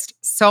was just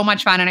so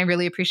much fun. And I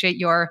really appreciate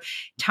your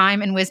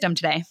time and wisdom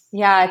today.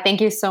 Yeah. Thank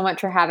you so much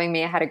for having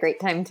me. I had a great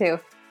time too.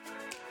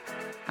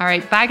 All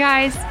right. Bye,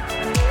 guys.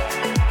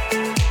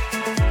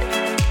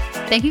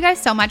 Thank you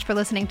guys so much for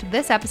listening to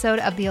this episode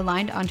of the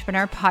Aligned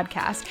Entrepreneur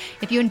Podcast.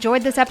 If you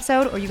enjoyed this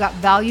episode or you got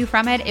value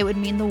from it, it would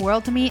mean the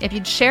world to me if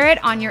you'd share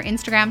it on your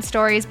Instagram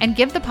stories and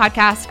give the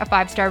podcast a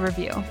 5-star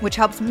review, which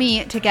helps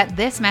me to get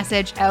this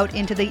message out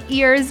into the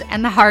ears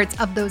and the hearts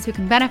of those who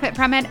can benefit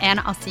from it. And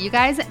I'll see you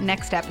guys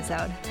next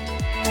episode.